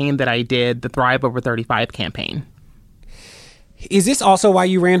campaign that I did, the Thrive Over 35 campaign. Is this also why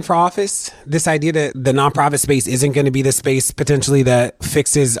you ran for office? This idea that the nonprofit space isn't going to be the space potentially that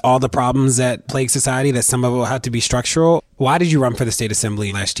fixes all the problems that plague society, that some of it will have to be structural? Why did you run for the state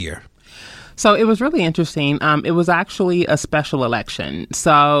assembly last year? So it was really interesting. It was actually a special election.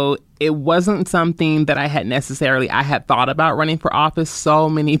 So it wasn't something that I had thought about running for office. So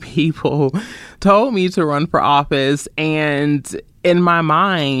many people told me to run for office. And in my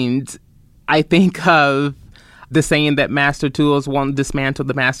mind, I think of the saying that master tools won't dismantle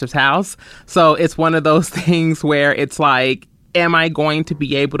the master's house. So it's one of those things where it's like, am I going to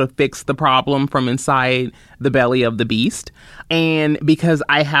be able to fix the problem from inside the belly of the beast? And because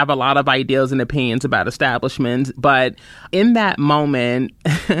I have a lot of ideas and opinions about establishments, but in that moment,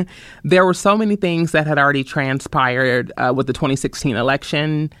 there were so many things that had already transpired with the 2016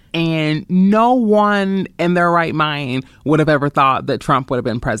 election, and no one in their right mind would have ever thought that Trump would have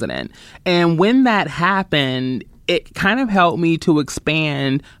been president. And when that happened, it kind of helped me to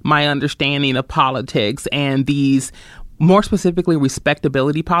expand my understanding of politics and these more specifically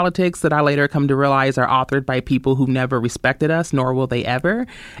respectability politics that I later come to realize are authored by people who never respected us, nor will they ever.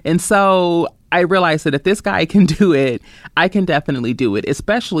 And so I realized that if this guy can do it, I can definitely do it,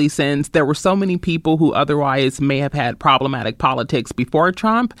 especially since there were so many people who otherwise may have had problematic politics before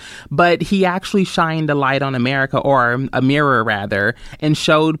Trump, but he actually shined a light on America, or a mirror rather, and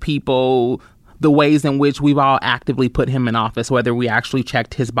showed people the ways in which we've all actively put him in office, whether we actually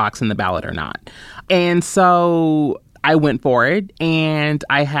checked his box in the ballot or not. And so I went for it, and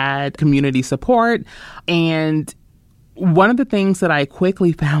I had community support. And one of the things that I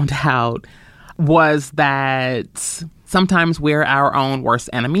quickly found out was that sometimes we're our own worst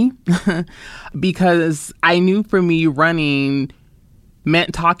enemy, because I knew for me running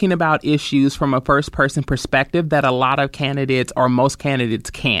meant talking about issues from a first-person perspective that a lot of candidates, or most candidates,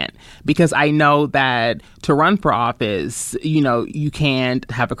 can't. Because I know that to run for office, you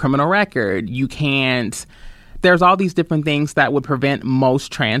can't have a criminal record. You can't. There's all these different things that would prevent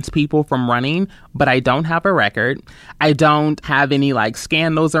most trans people from running, but I don't have a record. I don't have any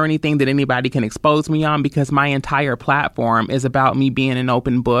scandals or anything that anybody can expose me on, because my entire platform is about me being an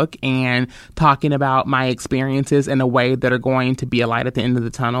open book and talking about my experiences in a way that are going to be a light at the end of the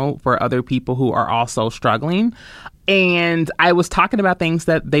tunnel for other people who are also struggling. And I was talking about things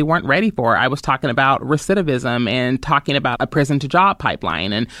that they weren't ready for. I was talking about recidivism, and talking about a prison to job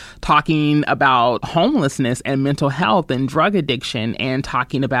pipeline, and talking about homelessness and mental health and drug addiction, and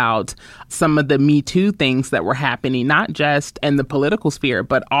talking about some of the Me Too things that were happening, not just in the political sphere,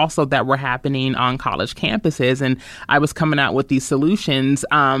 but also that were happening on college campuses. And I was coming out with these solutions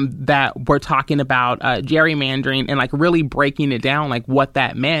that were talking about gerrymandering, and really breaking it down, what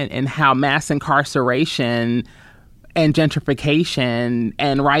that meant, and how mass incarceration and gentrification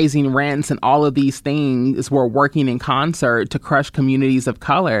and rising rents and all of these things were working in concert to crush communities of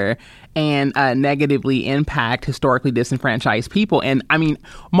color and negatively impact historically disenfranchised people. And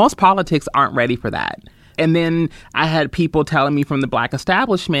most politics aren't ready for that. And then I had people telling me from the Black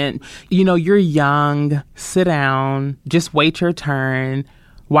establishment, you're young, sit down, just wait your turn.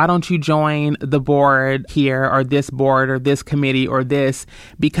 Why don't you join the board here, or this board, or this committee, or this?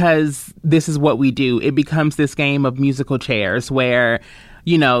 Because this is what we do. It becomes this game of musical chairs where,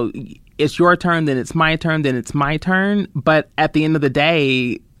 it's your turn, then it's my turn, then it's my turn. But at the end of the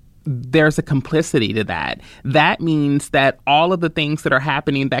day, there's a complicity to that. That means that all of the things that are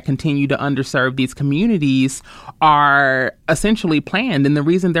happening that continue to underserve these communities are essentially planned. And the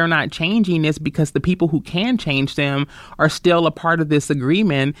reason they're not changing is because the people who can change them are still a part of this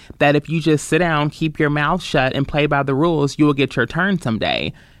agreement that if you just sit down, keep your mouth shut, and play by the rules, you will get your turn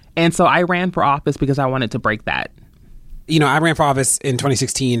someday. And so I ran for office because I wanted to break that. I ran for office in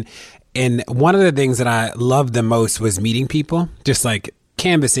 2016, and one of the things that I loved the most was meeting people, just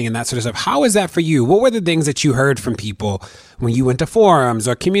canvassing and that sort of stuff. How is that for you? What were the things that you heard from people when you went to forums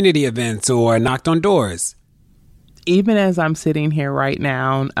or community events or knocked on doors? Even as I'm sitting here right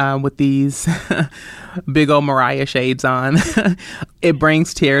now with these big old Mariah shades on, it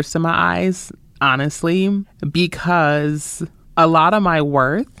brings tears to my eyes, honestly, because a lot of my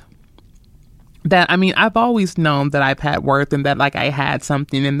worth that, I've always known that I've had worth, and that I had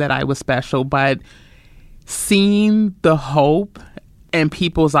something, and that I was special, but seeing the hope in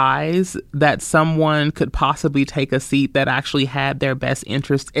people's eyes that someone could possibly take a seat that actually had their best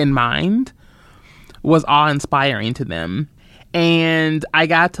interest in mind was awe-inspiring to them. And I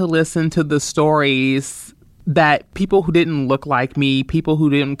got to listen to the stories that people who didn't look like me, people who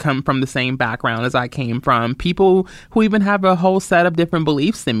didn't come from the same background as I came from, people who even have a whole set of different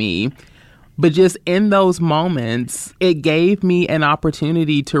beliefs than me. But just in those moments, it gave me an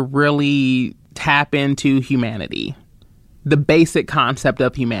opportunity to really tap into humanity. The basic concept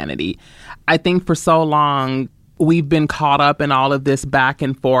of humanity. I think for so long, we've been caught up in all of this back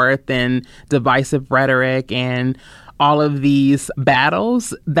and forth and divisive rhetoric and all of these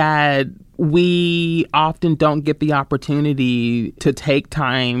battles that we often don't get the opportunity to take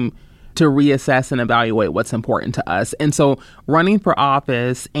time to reassess and evaluate what's important to us. And so running for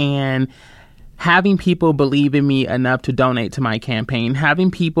office and having people believe in me enough to donate to my campaign,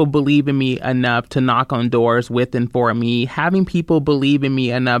 having people believe in me enough to knock on doors with and for me, having people believe in me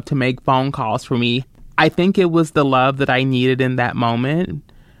enough to make phone calls for me, I think it was the love that I needed in that moment,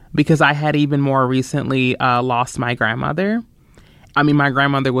 because I had even more recently lost my grandmother. I mean, my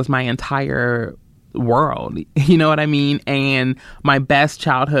grandmother was my entire world, you know what I mean? And my best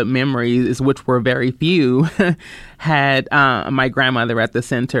childhood memories, which were very few, had my grandmother at the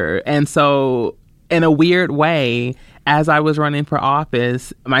center. And so in a weird way, as I was running for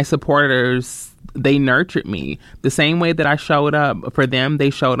office, my supporters, they nurtured me. The same way that I showed up for them,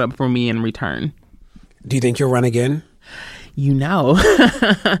 they showed up for me in return. Do you think you'll run again? You know,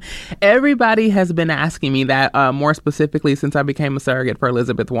 everybody has been asking me that, more specifically since I became a surrogate for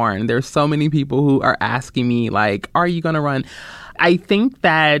Elizabeth Warren. There's so many people who are asking me, like, are you going to run? I think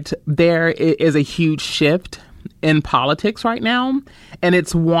that there is a huge shift in politics right now, and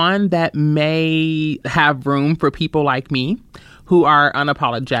it's one that may have room for people like me who are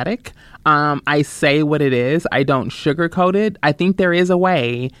unapologetic. I say what it is. I don't sugarcoat it. I think there is a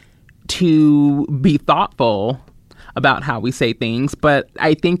way to be thoughtful about how we say things. But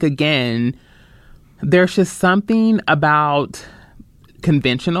I think, again, there's just something about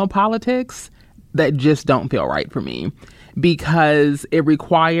conventional politics that just don't feel right for me, because it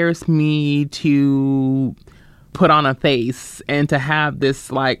requires me to put on a face and to have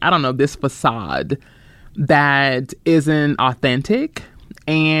this, like, I don't know, this facade that isn't authentic.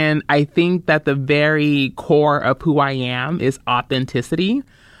 And I think that the very core of who I am is authenticity.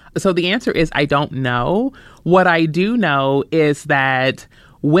 So the answer is I don't know. What I do know is that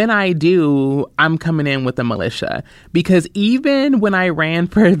when I do, I'm coming in with a militia. Because even when I ran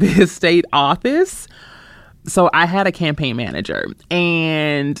for this state office, so I had a campaign manager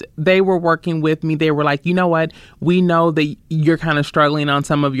and they were working with me. They were like, you know what? We know that you're kind of struggling on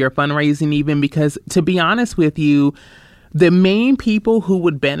some of your fundraising, even because, to be honest with you, the main people who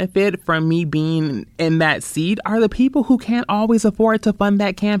would benefit from me being in that seat are the people who can't always afford to fund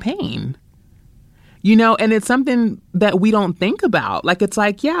that campaign. You know, and it's something that we don't think about. Like, it's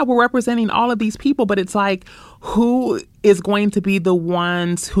like, yeah, we're representing all of these people, but it's like, who is going to be the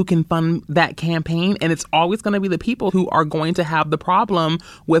ones who can fund that campaign? And it's always going to be the people who are going to have the problem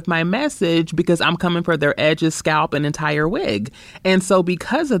with my message, because I'm coming for their edges, scalp, and entire wig. And so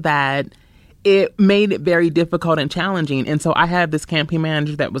because of that, it made it very difficult and challenging. And so I had this campaign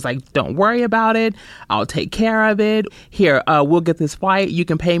manager that was like, don't worry about it. I'll take care of it. Here, we'll get this flight. You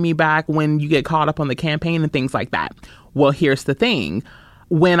can pay me back when you get caught up on the campaign and things like that. Well, here's the thing.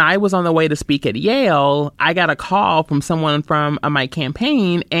 When I was on the way to speak at Yale, I got a call from someone from my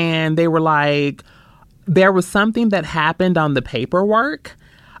campaign, and they were like, there was something that happened on the paperwork.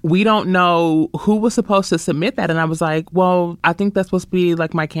 We don't know who was supposed to submit that. And I was like, well, I think that's supposed to be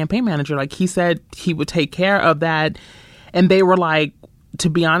like my campaign manager. Like, he said he would take care of that. And they were like, to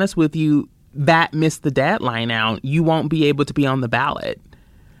be honest with you, that missed the deadline out. You won't be able to be on the ballot.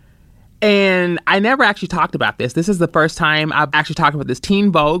 And I never actually talked about this. This is the first time I've actually talked about this.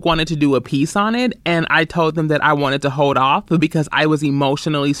 Teen Vogue wanted to do a piece on it, and I told them that I wanted to hold off because I was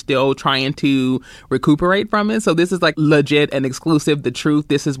emotionally still trying to recuperate from it. So this is like legit and exclusive. The truth,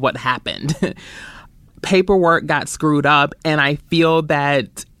 this is what happened. Paperwork got screwed up, and I feel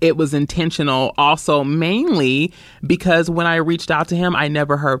that it was intentional also, mainly because when I reached out to him, I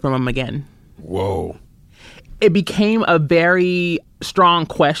never heard from him again. Whoa. It became a very strong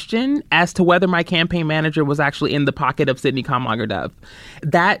question as to whether my campaign manager was actually in the pocket of Sidney Kamlager-Dove.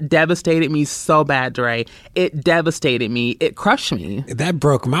 That devastated me so bad, Dre. It devastated me. It crushed me. That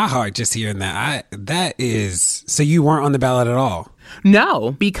broke my heart just hearing that. So you weren't on the ballot at all?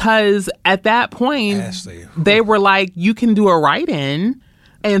 No, because at that point, Ashley, they were like, you can do a write-in.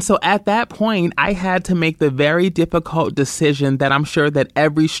 And so at that point, I had to make the very difficult decision that I'm sure that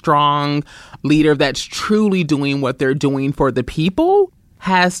every strong leader that's truly doing what they're doing for the people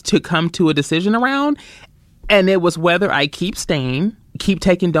has to come to a decision around. And it was whether I keep staying, keep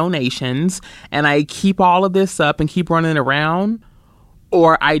taking donations, and I keep all of this up and keep running around,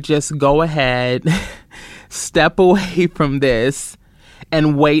 or I just go ahead, step away from this,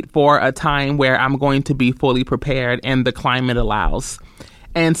 and wait for a time where I'm going to be fully prepared and the climate allows.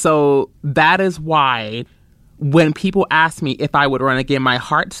 And so that is why when people ask me if I would run again, my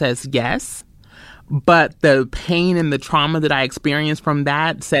heart says yes. But the pain and the trauma that I experienced from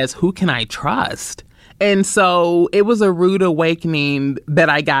that says, who can I trust? And so it was a rude awakening that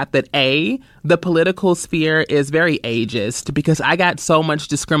I got that the political sphere is very ageist, because I got so much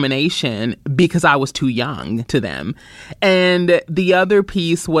discrimination because I was too young to them. And the other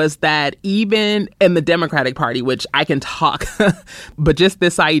piece was that even in the Democratic Party, which I can talk, but just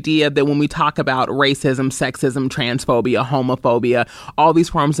this idea that when we talk about racism, sexism, transphobia, homophobia, all these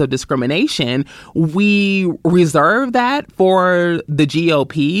forms of discrimination, we reserve that for the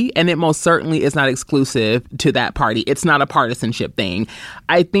GOP, and it most certainly is not exclusive to that party. It's not a partisanship thing.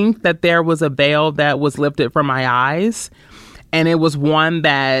 I think that there was a veil that was lifted from my eyes, and it was one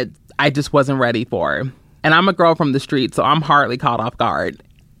that I just wasn't ready for. And I'm a girl from the street, so I'm hardly caught off guard.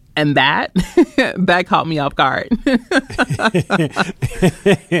 And that caught me off guard.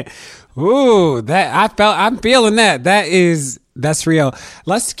 Ooh, I'm feeling that. That's real.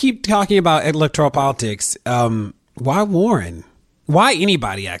 Let's keep talking about electoral politics. Why Warren? Why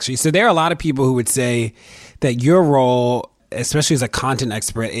anybody, actually? So there are a lot of people who would say that your role, especially as a content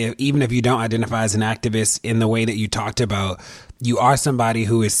expert, even if you don't identify as an activist in the way that you talked about, you are somebody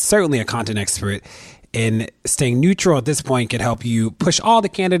who is certainly a content expert, and staying neutral at this point could help you push all the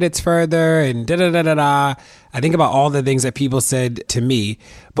candidates further and da-da-da-da-da. I think about all the things that people said to me,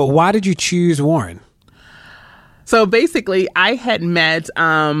 but why did you choose Warren? So basically, I had met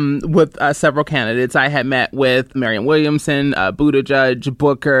with several candidates. I had met with Marianne Williamson, Buttigieg,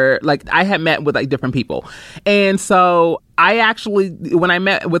 Booker. Like, I had met with different people. And so I actually, when I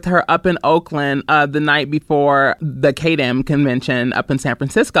met with her up in Oakland the night before the KDEM convention up in San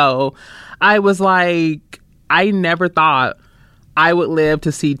Francisco, I was like, I never thought I would live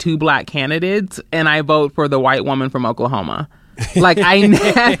to see 2 Black candidates, and I vote for the white woman from Oklahoma. Like, I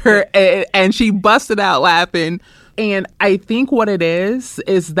never, and she busted out laughing. And I think what it is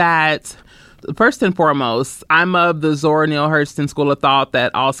that, first and foremost, I'm of the Zora Neale Hurston school of thought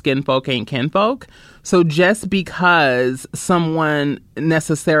that all skin folk ain't kinfolk. So just because someone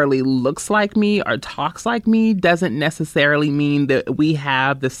necessarily looks like me or talks like me doesn't necessarily mean that we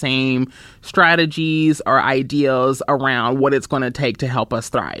have the same strategies or ideals around what it's going to take to help us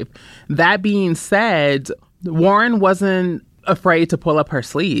thrive. That being said, Warren wasn't afraid to pull up her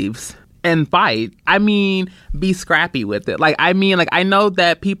sleeves and fight. I mean, be scrappy with it. I know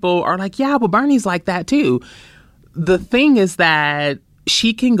that people are like, yeah, well, Bernie's like that too. The thing is that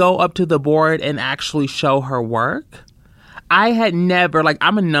she can go up to the board and actually show her work. I had never,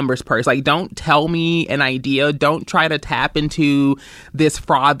 I'm a numbers person. Don't tell me an idea. Don't try to tap into this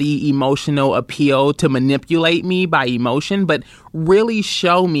frothy emotional appeal to manipulate me by emotion, but really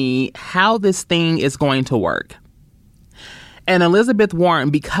show me how this thing is going to work. And Elizabeth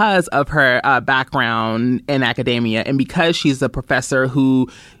Warren, because of her background in academia and because she's a professor who,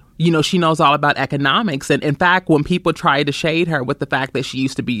 she knows all about economics. And in fact, when people try to shade her with the fact that she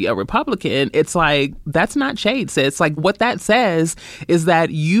used to be a Republican, it's like, that's not shade, sis. What that says is that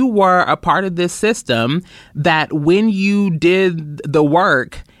you were a part of this system, that when you did the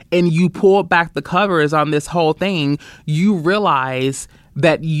work and you pulled back the covers on this whole thing, you realize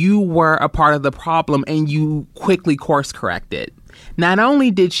that you were a part of the problem and you quickly course corrected. Not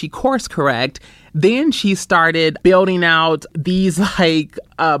only did she course correct, then she started building out these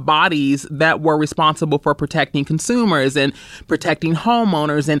bodies that were responsible for protecting consumers and protecting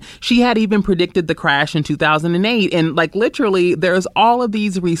homeowners. And she had even predicted the crash in 2008. And literally, there's all of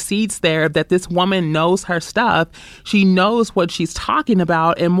these receipts there that this woman knows her stuff. She knows what she's talking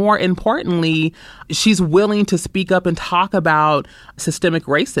about. And more importantly, she's willing to speak up and talk about systemic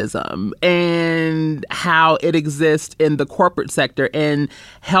racism and how it exists in the corporate sector and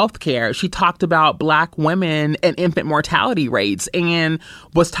healthcare. She talked about Black women and infant mortality rates and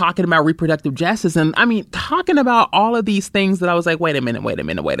was talking about reproductive justice. And I mean, talking about all of these things that I was like, wait a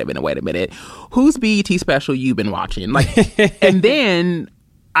minute. Whose BET special you been watching? And then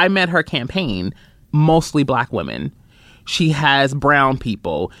I met her campaign, mostly Black women. She has brown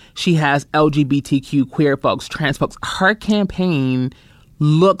people. She has LGBTQ, queer folks, trans folks. Her campaign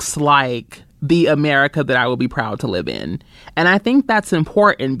looks like the America that I will be proud to live in. And I think that's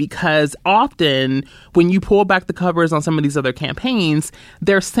important because often when you pull back the covers on some of these other campaigns,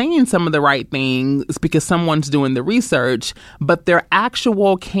 they're saying some of the right things because someone's doing the research, but their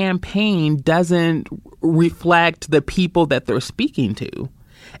actual campaign doesn't reflect the people that they're speaking to.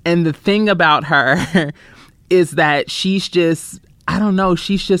 And the thing about her is that she's just, I don't know,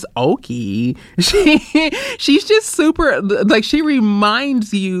 she's just oaky. She's just super, she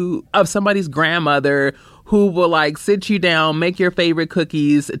reminds you of somebody's grandmother who will sit you down, make your favorite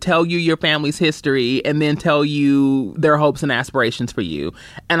cookies, tell you your family's history, and then tell you their hopes and aspirations for you.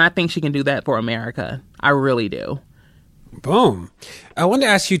 And I think she can do that for America. I really do. Boom. I wanted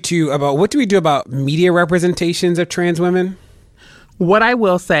to ask you, too, about what do we do about media representations of trans women? What I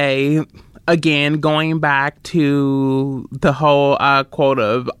will say, again, going back to the whole quote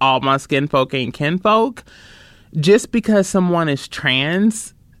of all my skin folk ain't kinfolk, just because someone is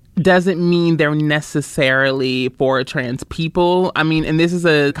trans doesn't mean they're necessarily for trans people. I mean, and this is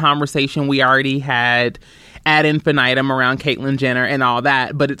a conversation we already had ad infinitum around Caitlyn Jenner and all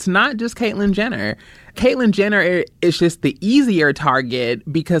that, but it's not just Caitlyn Jenner. Caitlyn Jenner is just the easier target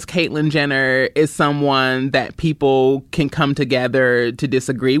because Caitlyn Jenner is someone that people can come together to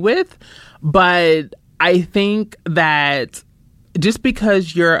disagree with. But I think that just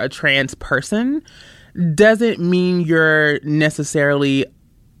because you're a trans person doesn't mean you're necessarily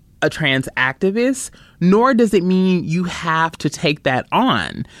a trans activist, nor does it mean you have to take that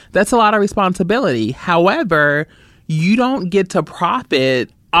on. That's a lot of responsibility. However, you don't get to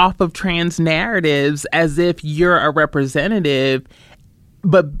profit off of trans narratives as if you're a representative,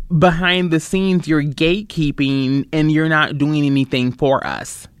 but behind the scenes you're gatekeeping and you're not doing anything for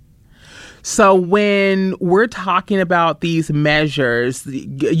us. So when we're talking about these measures,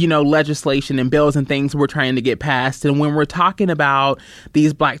 you know, legislation and bills and things we're trying to get passed, and when we're talking about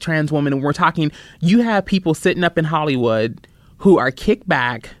these Black trans women, and we're talking, you have people sitting up in Hollywood who are kicked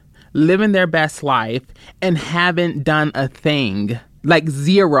back, living their best life, and haven't done a thing. Like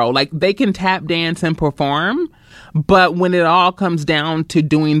zero. Like they can tap dance and perform, but when it all comes down to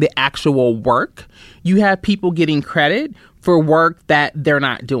doing the actual work, you have people getting credit for work that they're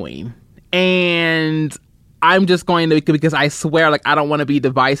not doing. And I'm just going to, because I swear, like, I don't want to be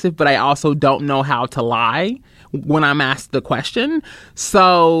divisive, but I also don't know how to lie when I'm asked the question.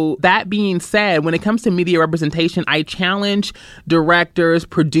 So that being said, when it comes to media representation, I challenge directors,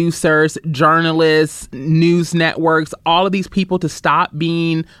 producers, journalists, news networks, all of these people to stop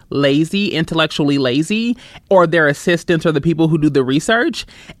being lazy, intellectually lazy, or their assistants or the people who do the research,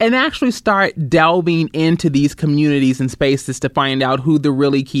 and actually start delving into these communities and spaces to find out who the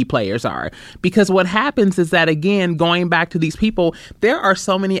really key players are. Because what happens is that, again, going back to these people, there are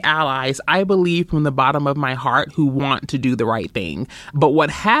so many allies, I believe from the bottom of my heart, who want to do the right thing. But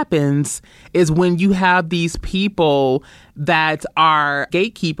what happens is when you have these people that are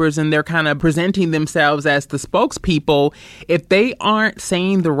gatekeepers and they're kind of presenting themselves as the spokespeople, if they aren't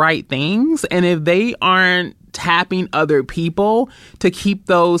saying the right things and if they aren't tapping other people to keep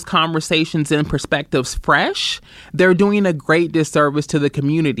those conversations and perspectives fresh, they're doing a great disservice to the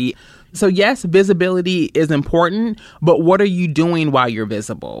community. So yes, visibility is important, but what are you doing while you're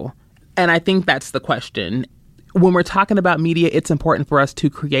visible? And I think that's the question. When we're talking about media, it's important for us to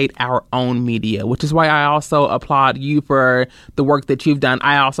create our own media, which is why I also applaud you for the work that you've done.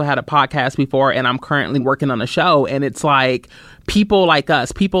 I also had a podcast before, and I'm currently working on a show. And it's like people like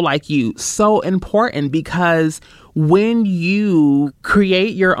us, people like you, so important, because when you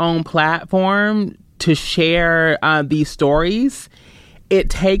create your own platform to share these stories, it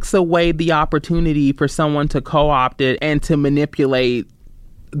takes away the opportunity for someone to co-opt it and to manipulate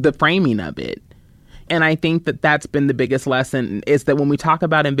the framing of it. And I think that that's been the biggest lesson, is that when we talk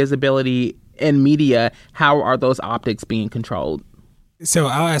about invisibility in media, how are those optics being controlled? So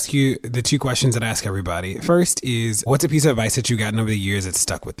I'll ask you the two questions that I ask everybody. First is, what's a piece of advice that you've gotten over the years that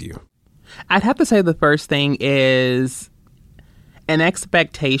stuck with you? I'd have to say the first thing is an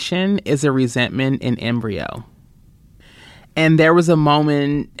expectation is a resentment in embryo. And there was a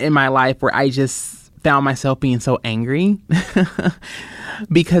moment in my life where I just found myself being so angry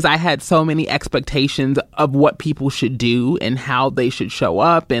because I had so many expectations of what people should do and how they should show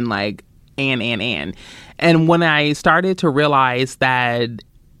up and like, and when I started to realize that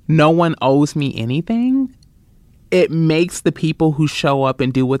no one owes me anything, it makes the people who show up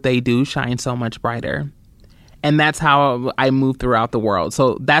and do what they do shine so much brighter. And that's how I move throughout the world.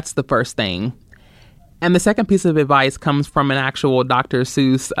 So that's the first thing. And the second piece of advice comes from an actual Dr.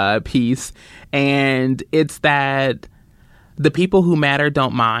 Seuss piece. And it's that the people who matter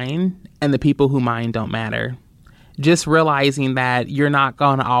don't mind, and the people who mind don't matter. Just realizing that you're not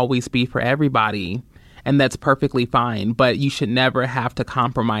going to always be for everybody. And that's perfectly fine. But you should never have to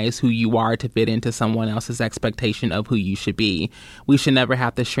compromise who you are to fit into someone else's expectation of who you should be. We should never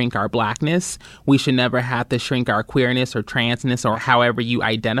have to shrink our blackness. We should never have to shrink our queerness or transness or however you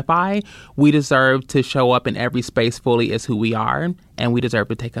identify. We deserve to show up in every space fully as who we are. And we deserve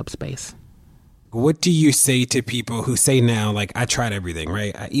to take up space. What do you say to people who say now, like, I tried everything,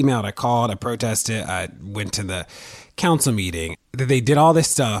 right? I emailed, I called, I protested, I went to the council meeting. They did all this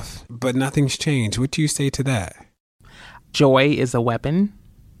stuff, but nothing's changed. What do you say to that? Joy is a weapon.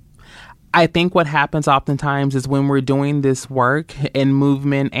 I think what happens oftentimes is when we're doing this work in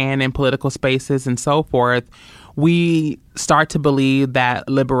movement and in political spaces and so forth, we start to believe that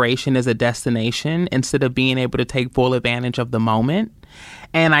liberation is a destination instead of being able to take full advantage of the moment.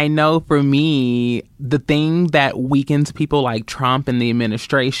 And I know for me, the thing that weakens people like Trump and the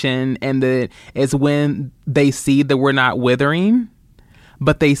administration is when they see that we're not withering,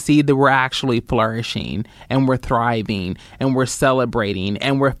 but they see that we're actually flourishing and we're thriving and we're celebrating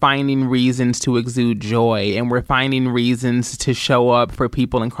and we're finding reasons to exude joy and we're finding reasons to show up for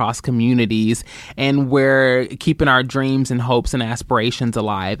people and cross communities, and we're keeping our dreams and hopes and aspirations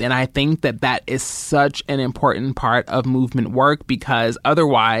alive. And I think that that is such an important part of movement work, because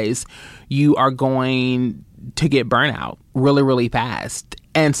otherwise you are going to get burnout really, really fast.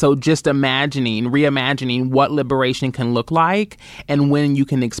 And so just reimagining what liberation can look like and when you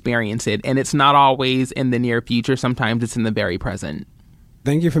can experience it. And it's not always in the near future. Sometimes it's in the very present.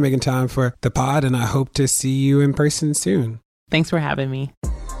 Thank you for making time for the pod, and I hope to see you in person soon. Thanks for having me.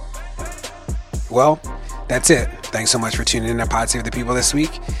 Well, that's it. Thanks so much for tuning in to Pod Save the People this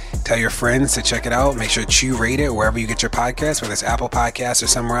week. Tell your friends to check it out. Make sure to rate it wherever you get your podcasts, whether it's Apple Podcasts or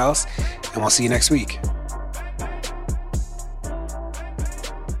somewhere else. And we'll see you next week.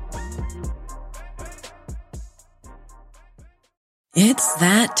 It's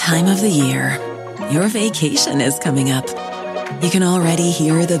that time of the year. Your vacation is coming up. You can already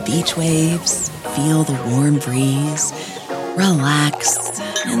hear the beach waves, feel the warm breeze, relax,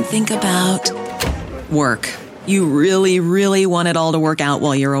 and think about work. You really, really want it all to work out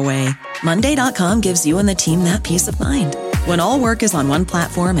while you're away. Monday.com gives you and the team that peace of mind. When all work is on one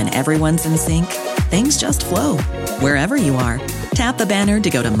platform and everyone's in sync, things just flow. Wherever you are, tap the banner to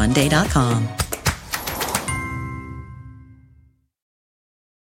go to Monday.com.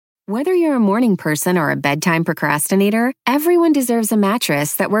 Whether you're a morning person or a bedtime procrastinator, everyone deserves a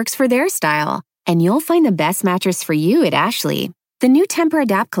mattress that works for their style. And you'll find the best mattress for you at Ashley. The new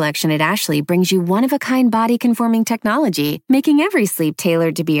Tempur-Adapt collection at Ashley brings you one-of-a-kind body-conforming technology, making every sleep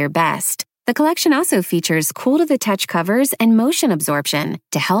tailored to be your best. The collection also features cool-to-the-touch covers and motion absorption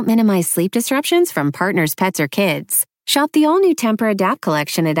to help minimize sleep disruptions from partners, pets, or kids. Shop the all-new Tempur-Adapt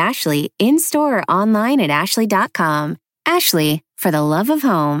collection at Ashley, in-store or online at ashley.com. Ashley, for the love of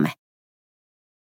home.